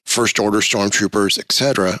Rey, First Order Stormtroopers,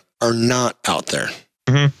 etc., are not out there.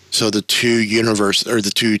 Mm-hmm. So the two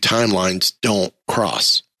the two timelines don't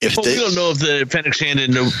cross. We don't know if the Fennec Shand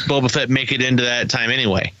and Boba Fett make it into that time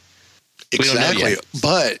anyway. Exactly.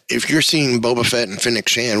 But if you're seeing Boba Fett and Fennec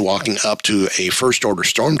Shand walking up to a First Order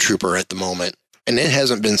Stormtrooper at the moment, and it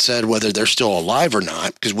hasn't been said whether they're still alive or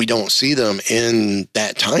not, because we don't see them in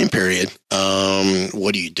that time period,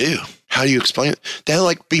 what do? How do you explain it? They'd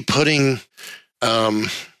like be putting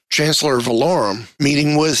Chancellor Valorum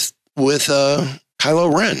meeting with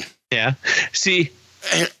Kylo Ren. Yeah. See,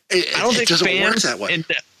 I don't think doesn't fans work that way. And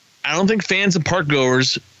I don't think fans and park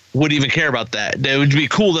goers would even care about that. It would be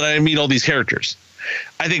cool that I meet all these characters.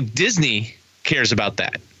 I think Disney cares about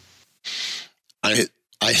that. I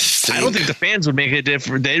don't think the fans would make it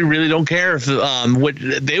different. They really don't care if what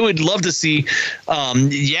they would love to see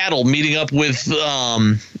Yaddle meeting up with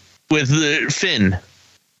Finn,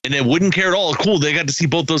 and they wouldn't care at all. Cool, they got to see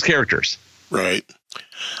both those characters. Right.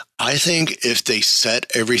 I think if they set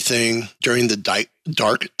everything during the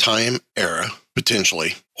dark time era,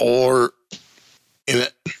 potentially. Or, and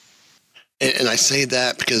I say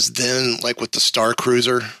that because then, like with the Star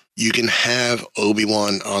Cruiser, you can have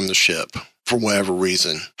Obi-Wan on the ship for whatever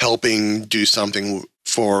reason, helping do something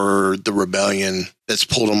for the rebellion that's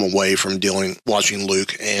pulled them away from watching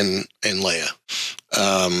Luke and Leia,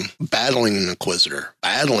 battling an Inquisitor,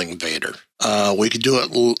 battling Vader. We could do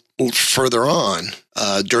it further on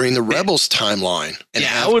during the Rebels timeline and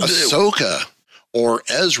have Ahsoka or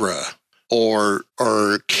Ezra or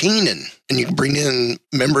Kanan, and you can bring in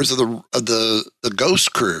members of the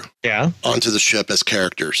Ghost crew onto the ship as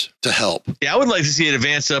characters to help. Yeah, I would like to see it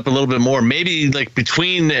advance up a little bit more, maybe like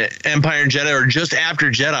between Empire and Jedi or just after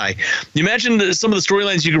Jedi. You imagine some of the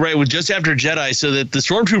storylines you could write with just after Jedi so that the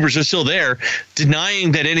stormtroopers are still there,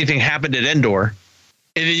 denying that anything happened at Endor.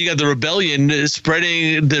 And then you got the rebellion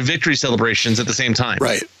spreading the victory celebrations at the same time.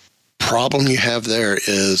 Right. Problem you have there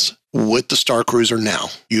is with the Star Cruiser now,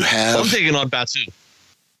 you have... I'm taking on Batuu.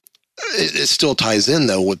 It still ties in,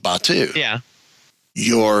 though, with Batuu. Yeah.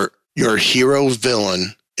 Your hero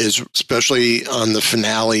villain is, especially on the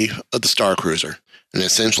finale of the Star Cruiser, and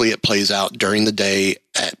essentially it plays out during the day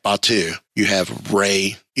at Batuu. You have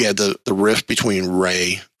Rey. You have the rift between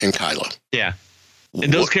Rey and Kylo. Yeah.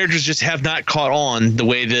 And those characters just have not caught on the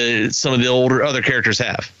way some of the other characters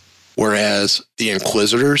have. Whereas the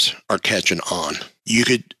Inquisitors are catching on. You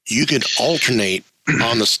could alternate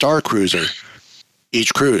on the Star Cruiser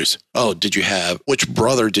each cruise. Oh, which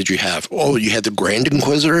brother did you have? Oh, you had the Grand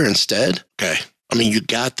Inquisitor instead? Okay. I mean, you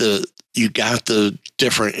got the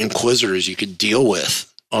different Inquisitors you could deal with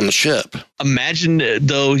on the ship. Imagine,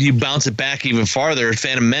 though, you bounce it back even farther at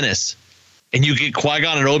Phantom Menace, and you get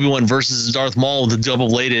Qui-Gon and Obi-Wan versus Darth Maul with the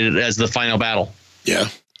double-bladed as the final battle. Yeah.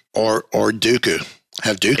 Or Dooku.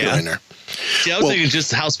 Have Dooku in there. See, I was thinking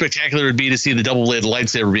just how spectacular it would be to see the double-bladed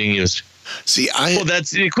lightsaber being used. See,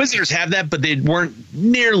 the Inquisitors have that, but they weren't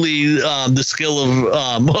nearly the skill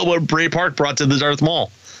of what Bray Park brought to the Darth Maul.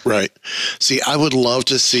 Right. See, I would love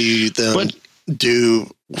to see them do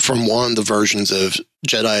from one of the versions of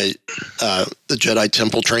Jedi, the Jedi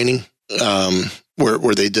Temple training,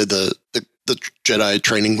 where they did the Jedi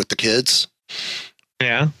training with the kids.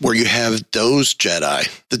 Yeah. Where you have those Jedi,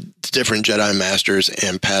 the different Jedi Masters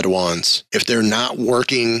and Padawans. If they're not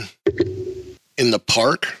working in the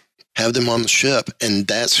park, have them on the ship. And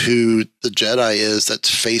that's who the Jedi is that's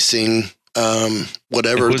facing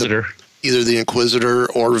whatever, either the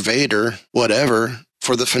Inquisitor or Vader, whatever,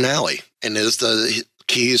 for the finale. And is the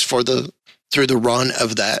keys through the run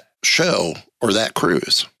of that show or that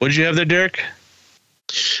cruise. What did you have there, Derek?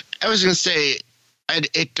 I was going to say,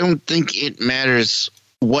 I don't think it matters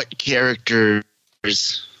what characters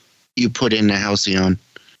you put in the Halcyon.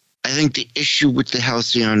 I think the issue with the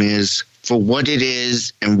Halcyon is, for what it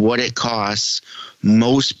is and what it costs,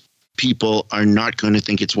 most people are not going to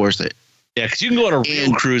think it's worth it. Yeah, because you can go on a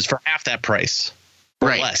real cruise for half that price.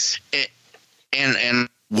 Or less. And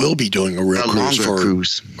we'll be doing a real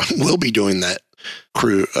cruise. We'll be doing that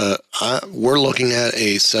cruise. We're looking at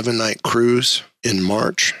a 7-night cruise in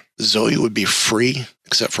March. Zoe would be free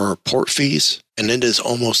except for her port fees, and it is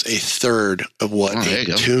almost a third of what a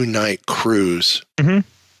 2-night cruise on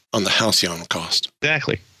the Halcyon will cost.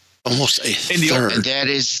 Exactly. Almost a third. And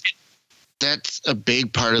that's a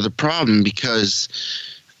big part of the problem, because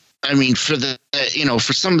I mean, for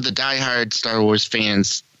some of the diehard Star Wars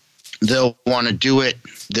fans, they'll want to do it,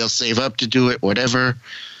 they'll save up to do it, whatever.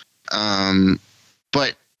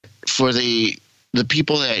 But for the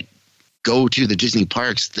people that go to the Disney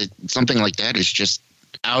parks, that something like that is just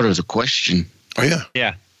out of the question. Oh yeah,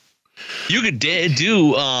 yeah. You could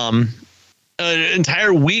do an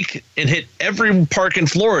entire week and hit every park in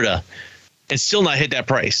Florida, and still not hit that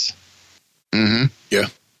price. Mm-hmm. Yeah.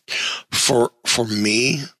 For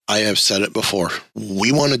me, I have said it before.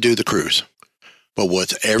 We want to do the cruise, but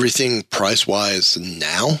with everything price wise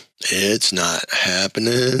now, it's not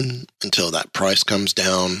happening until that price comes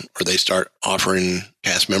down or they start offering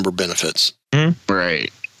cast member benefits. Mm-hmm.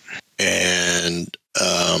 Right. And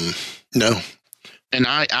no. And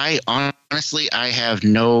I honestly, I have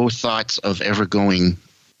no thoughts of ever going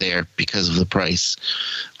there because of the price.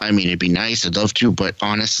 I mean, it'd be nice, I'd love to, but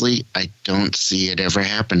honestly, I don't see it ever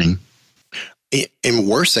happening. And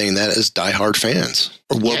we're saying that as diehard fans,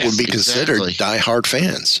 or what would be considered diehard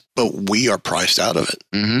fans, but we are priced out of it.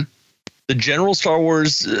 Mm-hmm. The general Star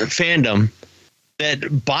Wars fandom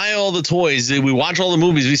that buy all the toys, we watch all the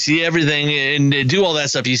movies, we see everything, and do all that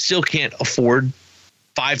stuff, you still can't afford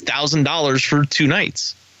 $5,000 for 2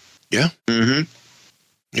 nights. Yeah. Mm-hmm.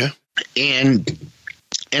 Yeah.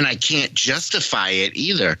 And I can't justify it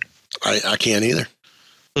either. I can't either.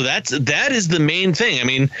 So that is the main thing. I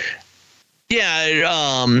mean,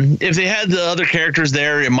 Yeah, if they had the other characters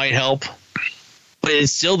there, it might help. But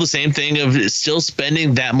it's still the same thing of still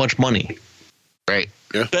spending that much money. Right.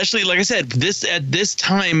 Yeah. Especially, like I said, at this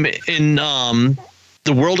time in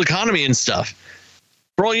the world economy and stuff.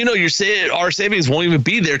 For all you know, our savings won't even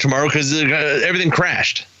be there tomorrow because everything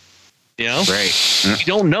crashed. You know? Right. You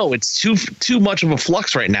don't know. It's too much of a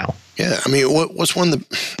flux right now. Yeah. I mean, what's one of the...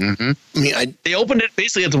 Mm-hmm. I mean, they opened it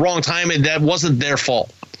basically at the wrong time, and that wasn't their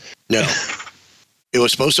fault. No. It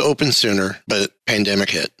was supposed to open sooner, but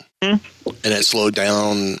pandemic hit. And it slowed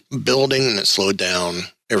down building, and it slowed down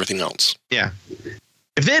everything else. Yeah.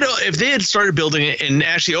 If they had started building it and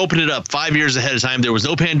actually opened it up 5 years ahead of time, there was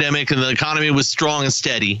no pandemic and the economy was strong and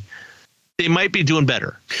steady, they might be doing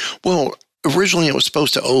better. Well, originally it was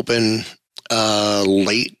supposed to open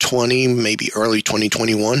late 20, maybe early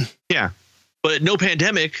 2021. Yeah. But no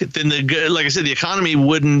pandemic, then like I said, the economy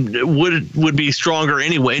would be stronger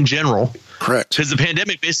anyway in general. Correct. Because the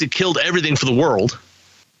pandemic basically killed everything for the world.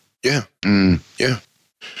 Yeah. Yeah.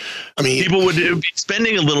 I mean, people would be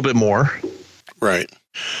spending a little bit more. Right.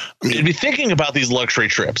 I mean, they'd be thinking about these luxury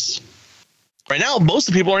trips. Right now, most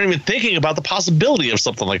of the people aren't even thinking about the possibility of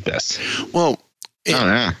something like this. Well,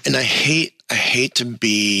 and I hate to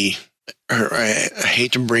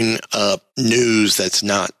bring up news that's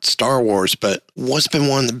not Star Wars, but what's been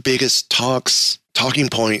one of the biggest talking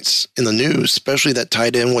points in the news, especially that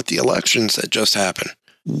tied in with the elections that just happened?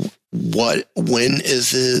 When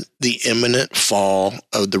is the imminent fall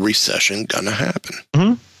of the recession going to happen?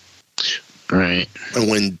 Mm-hmm. Right. And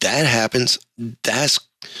when that happens, that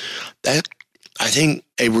I think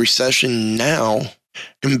a recession now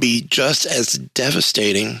can be just as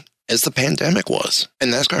devastating as the pandemic was.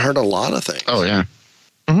 And that's going to hurt a lot of things. Oh, yeah.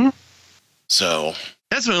 Mm-hmm. So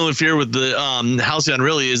that's my only fear with the Halcyon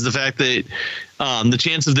really is the fact that the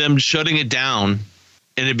chance of them shutting it down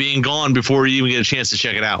and it being gone before you even get a chance to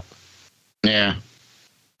check it out. Yeah.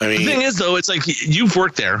 I mean, the thing is, though, it's like you've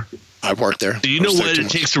worked there. I've worked there. Do you know what it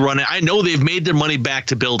takes to run it? I know they've made their money back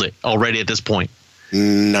to build it already at this point.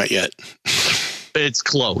 Not yet. It's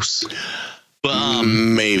close. But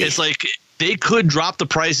maybe. It's like they could drop the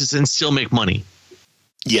prices and still make money.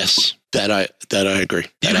 Yes, that I agree.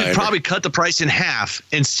 You could probably cut the price in half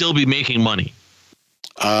and still be making money.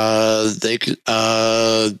 They could.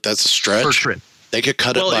 That's a stretch. Per trip. They could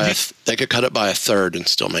cut it by a third and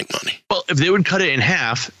still make money. Well, if they would cut it in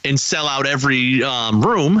half and sell out every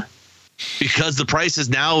room, because the price is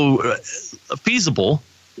now feasible,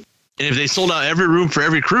 and if they sold out every room for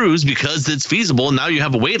every cruise because it's feasible, and now you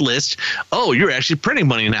have a wait list, oh, you're actually printing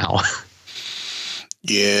money now.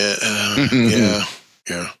 Yeah.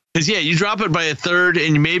 Because, you drop it by a third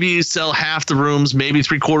and maybe you sell half the rooms, maybe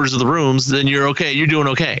 3/4 of the rooms, then you're okay. You're doing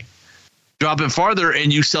okay. Drop it farther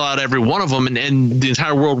and you sell out every one of them and the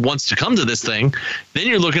entire world wants to come to this thing, then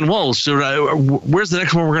you're looking, well, where's the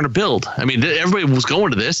next one we're going to build? I mean, everybody was going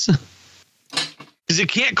to this. Because it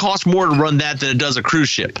can't cost more to run that than it does a cruise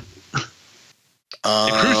ship.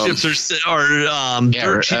 Cruise ships are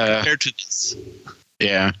dirt cheap compared to this.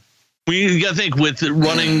 Yeah. We got to think with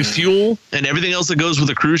running fuel and everything else that goes with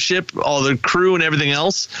a cruise ship, all the crew and everything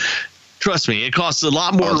else. Trust me, it costs a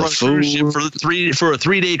lot more to run a cruise ship for a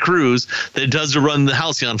 3-day cruise than it does to run the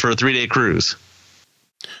Halcyon for a 3-day cruise.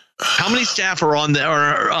 How many staff are on there?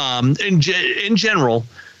 Or in general,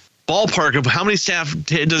 ballpark of how many staff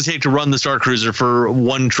does it take to run the Star Cruiser for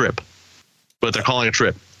one trip? What they're calling a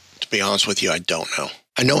trip. To be honest with you, I don't know.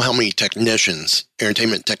 I know how many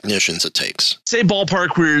entertainment technicians it takes. Say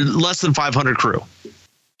ballpark, we're less than 500 crew.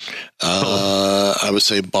 I would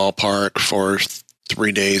say ballpark for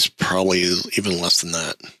 3 days, probably even less than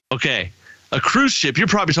that. Okay. A cruise ship, you're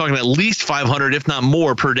probably talking at least 500, if not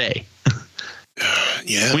more, per day.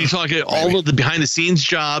 Yeah. When you talk all of the behind the scenes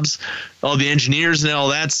jobs, all the engineers and all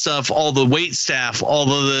that stuff, all the wait staff,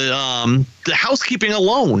 all of the housekeeping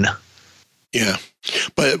alone. Yeah.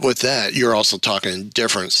 But with that, you're also talking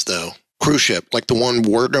difference, though. Cruise ship, like the one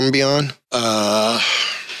we're going to be on.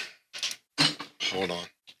 Hold on.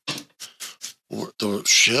 The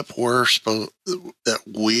ship that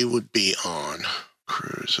we would be on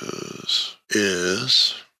cruises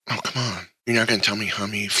is. Oh, come on! You're not going to tell me how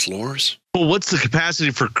many floors? Well, what's the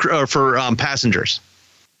capacity for passengers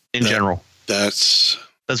in general? That's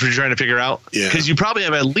what you're trying to figure out. Yeah, because you probably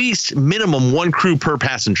have at least minimum one crew per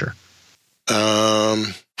passenger.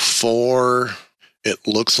 4. It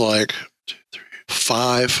looks like 2, 3,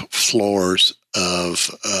 5 floors of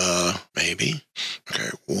maybe. Okay,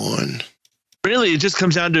 1. Really, it just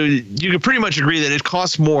comes down to, you could pretty much agree that it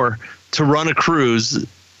costs more to run a cruise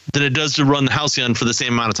than it does to run the Halcyon for the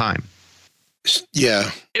same amount of time.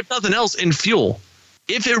 Yeah. If nothing else, in fuel.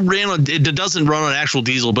 if it ran on, it doesn't run on actual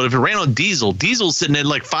diesel, but if it ran on diesel's sitting at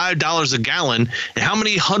like $5 a gallon. And how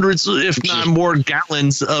many hundreds, if not more,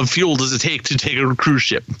 gallons of fuel does it take to take a cruise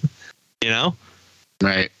ship? You know?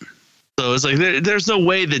 Right. So it's like there's no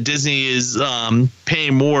way that Disney is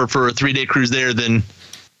paying more for a 3-day cruise there than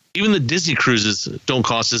even the Disney cruises don't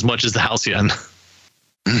cost as much as the Halcyon.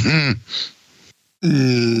 Mm-hmm.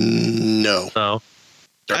 No. So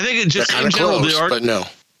I think it just in general, close, but no.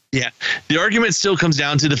 Yeah, the argument still comes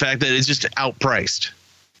down to the fact that it's just outpriced.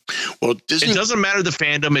 Well, Disney. It doesn't matter the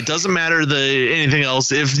fandom. It doesn't matter anything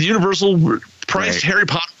else. If Universal priced Harry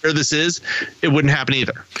Potter where this is, it wouldn't happen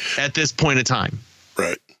either at this point in time.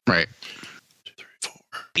 Right. Right. 2, 3, 4.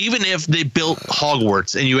 Even if they built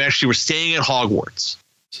Hogwarts and you actually were staying at Hogwarts,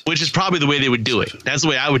 which is probably the way they would do it. That's the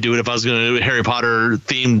way I would do it if I was going to do a Harry Potter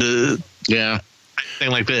themed thing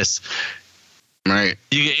like this. Right.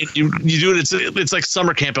 You do it. It's like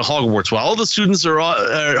summer camp at Hogwarts. While all the students are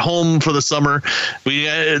at home for the summer,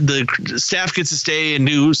 the staff gets to stay and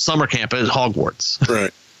do summer camp at Hogwarts.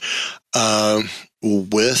 Right.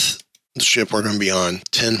 With the ship we're going to be on,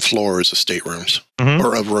 10 floors of staterooms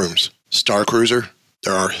or of rooms. Star Cruiser,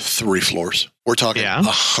 there are 3 floors. We're talking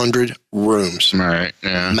 100 rooms, right?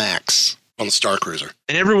 Yeah, max on the Star Cruiser,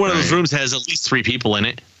 and every one of those rooms has at least 3 people in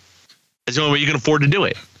it. That's the only way you can afford to do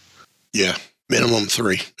it. Yeah, minimum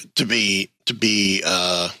 3 to make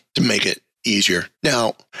it easier.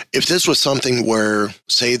 Now, if this was something where,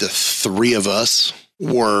 say, the 3 of us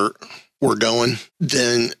were going,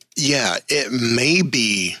 then yeah, it may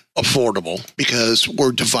be affordable because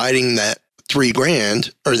we're dividing that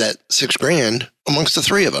 $3,000 or that $6,000 amongst the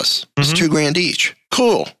 3 of us. It's $2,000 each.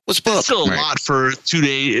 Cool. Let's book. That's still a lot for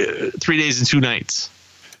 3 days and 2 nights.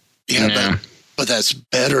 Yeah. But that's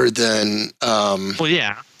better than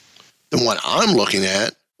than what I'm looking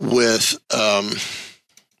at with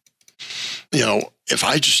if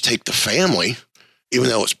I just take the family, even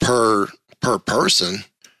though it's per person,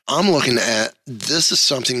 I'm looking at this is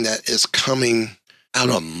something that is coming out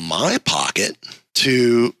of my pocket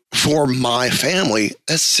for my family.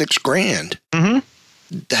 That's $6,000.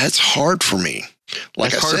 That's hard for me.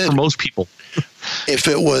 Like that's I hard said, for most people. If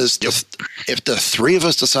it was, if the 3 of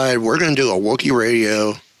us decided we're going to do a Wookiee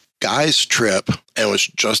Radio guys trip and it was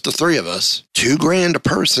just the 3 of us, $2,000 a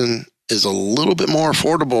person is a little bit more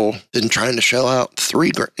affordable than trying to shell out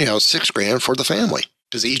 $6,000 for the family.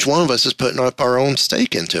 Because each one of us is putting up our own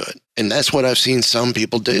stake into it. And that's what I've seen some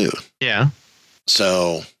people do. Yeah.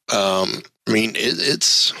 So,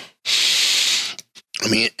 it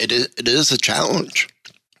is a challenge.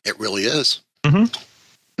 It really is. Now,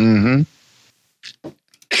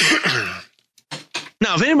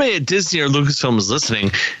 if anybody at Disney or Lucasfilm is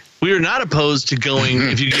listening, we are not opposed to going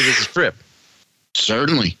if you give us a trip.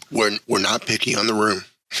 Certainly. We're not picky on the room.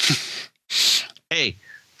 Hey,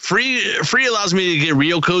 free allows me to get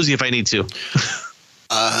real cozy if I need to.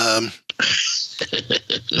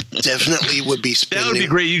 Definitely would be spending. That would be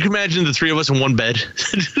great. You can imagine the 3 of us in one bed.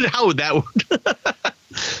 How would that work?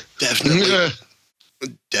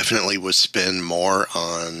 Definitely would spend more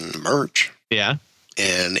on merch. Yeah.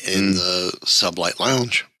 And in the Sublight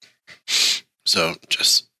Lounge. So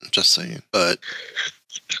just saying. But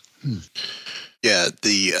yeah,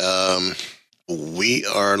 we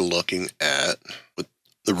are looking at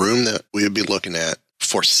the room that we would be looking at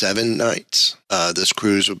for 7 nights. This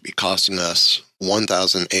cruise would be costing us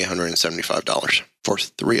 $1,875 for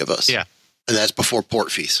 3 of us. Yeah. And that's before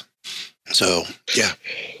port fees. So yeah,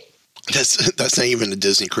 that's not even a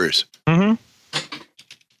Disney cruise.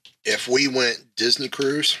 If we went Disney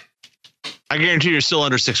cruise, I guarantee you're still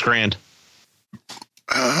under $6,000.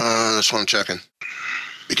 That's what I'm checking,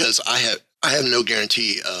 because I have no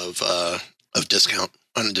guarantee of discount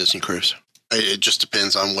on a Disney cruise. It just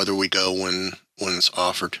depends on whether we go when it's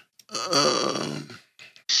offered.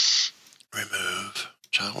 Remove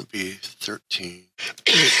child will be 13.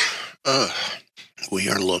 We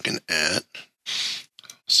are looking at,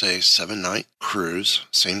 say, 7-night cruise,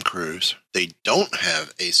 same cruise. They don't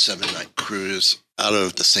have a 7-night cruise out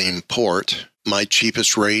of the same port. My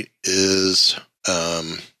cheapest rate is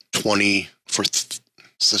 20 for is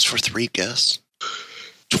this for 3 guests?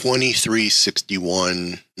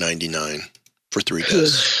 $2361.99 for 3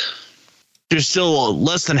 guests. You're still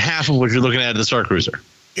less than half of what you're looking at the Star Cruiser.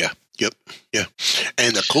 Yeah. Yep. Yeah.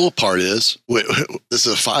 And the cool part is this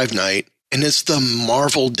is a 5-night. And it's the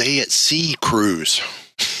Marvel Day at Sea cruise.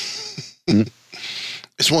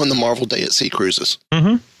 It's one of the Marvel Day at Sea cruises.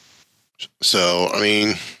 So, I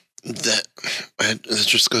mean, that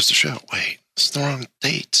just goes to show. Wait, it's the wrong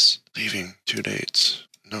dates. Leaving 2 dates.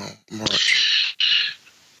 No, March.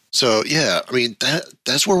 So, yeah, I mean,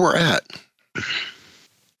 that's where we're at.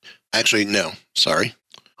 Actually, no. Sorry.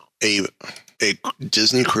 A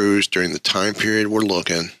Disney cruise during the time period we're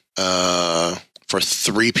looking for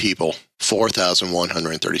 3 people,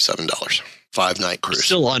 $4,137. 5-night cruise.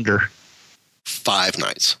 Still under. 5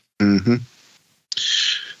 nights. Mm-hmm.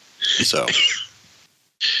 So,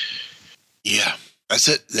 yeah, that's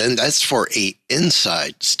it. Then that's for a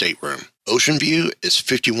inside stateroom. Ocean view is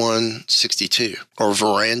 $51.62, or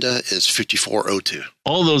veranda is $54.02.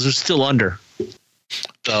 All those are still under.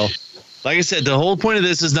 So, like I said, the whole point of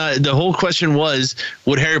this is not. The whole question was,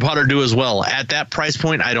 would Harry Potter do as well at that price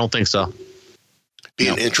point? I don't think so. Be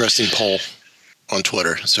an interesting poll on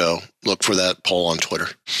Twitter. So look for that poll on Twitter.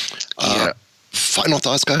 Final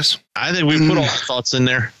thoughts, guys? I think we put all our thoughts in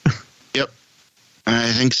there. Yep,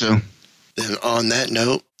 I think so. Then on that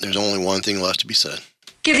note, there's only one thing left to be said.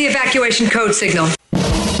 Give the evacuation code signal. All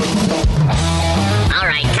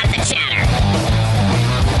right, cut the chatter.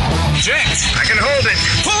 Jet, I can hold it.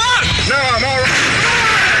 Pull up! No, I'm all right.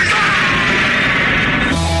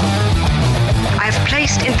 I have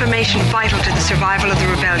placed information vital to the survival of the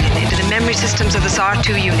rebellion into the memory systems of this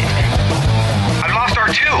R2 unit. I've lost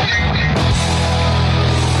R2.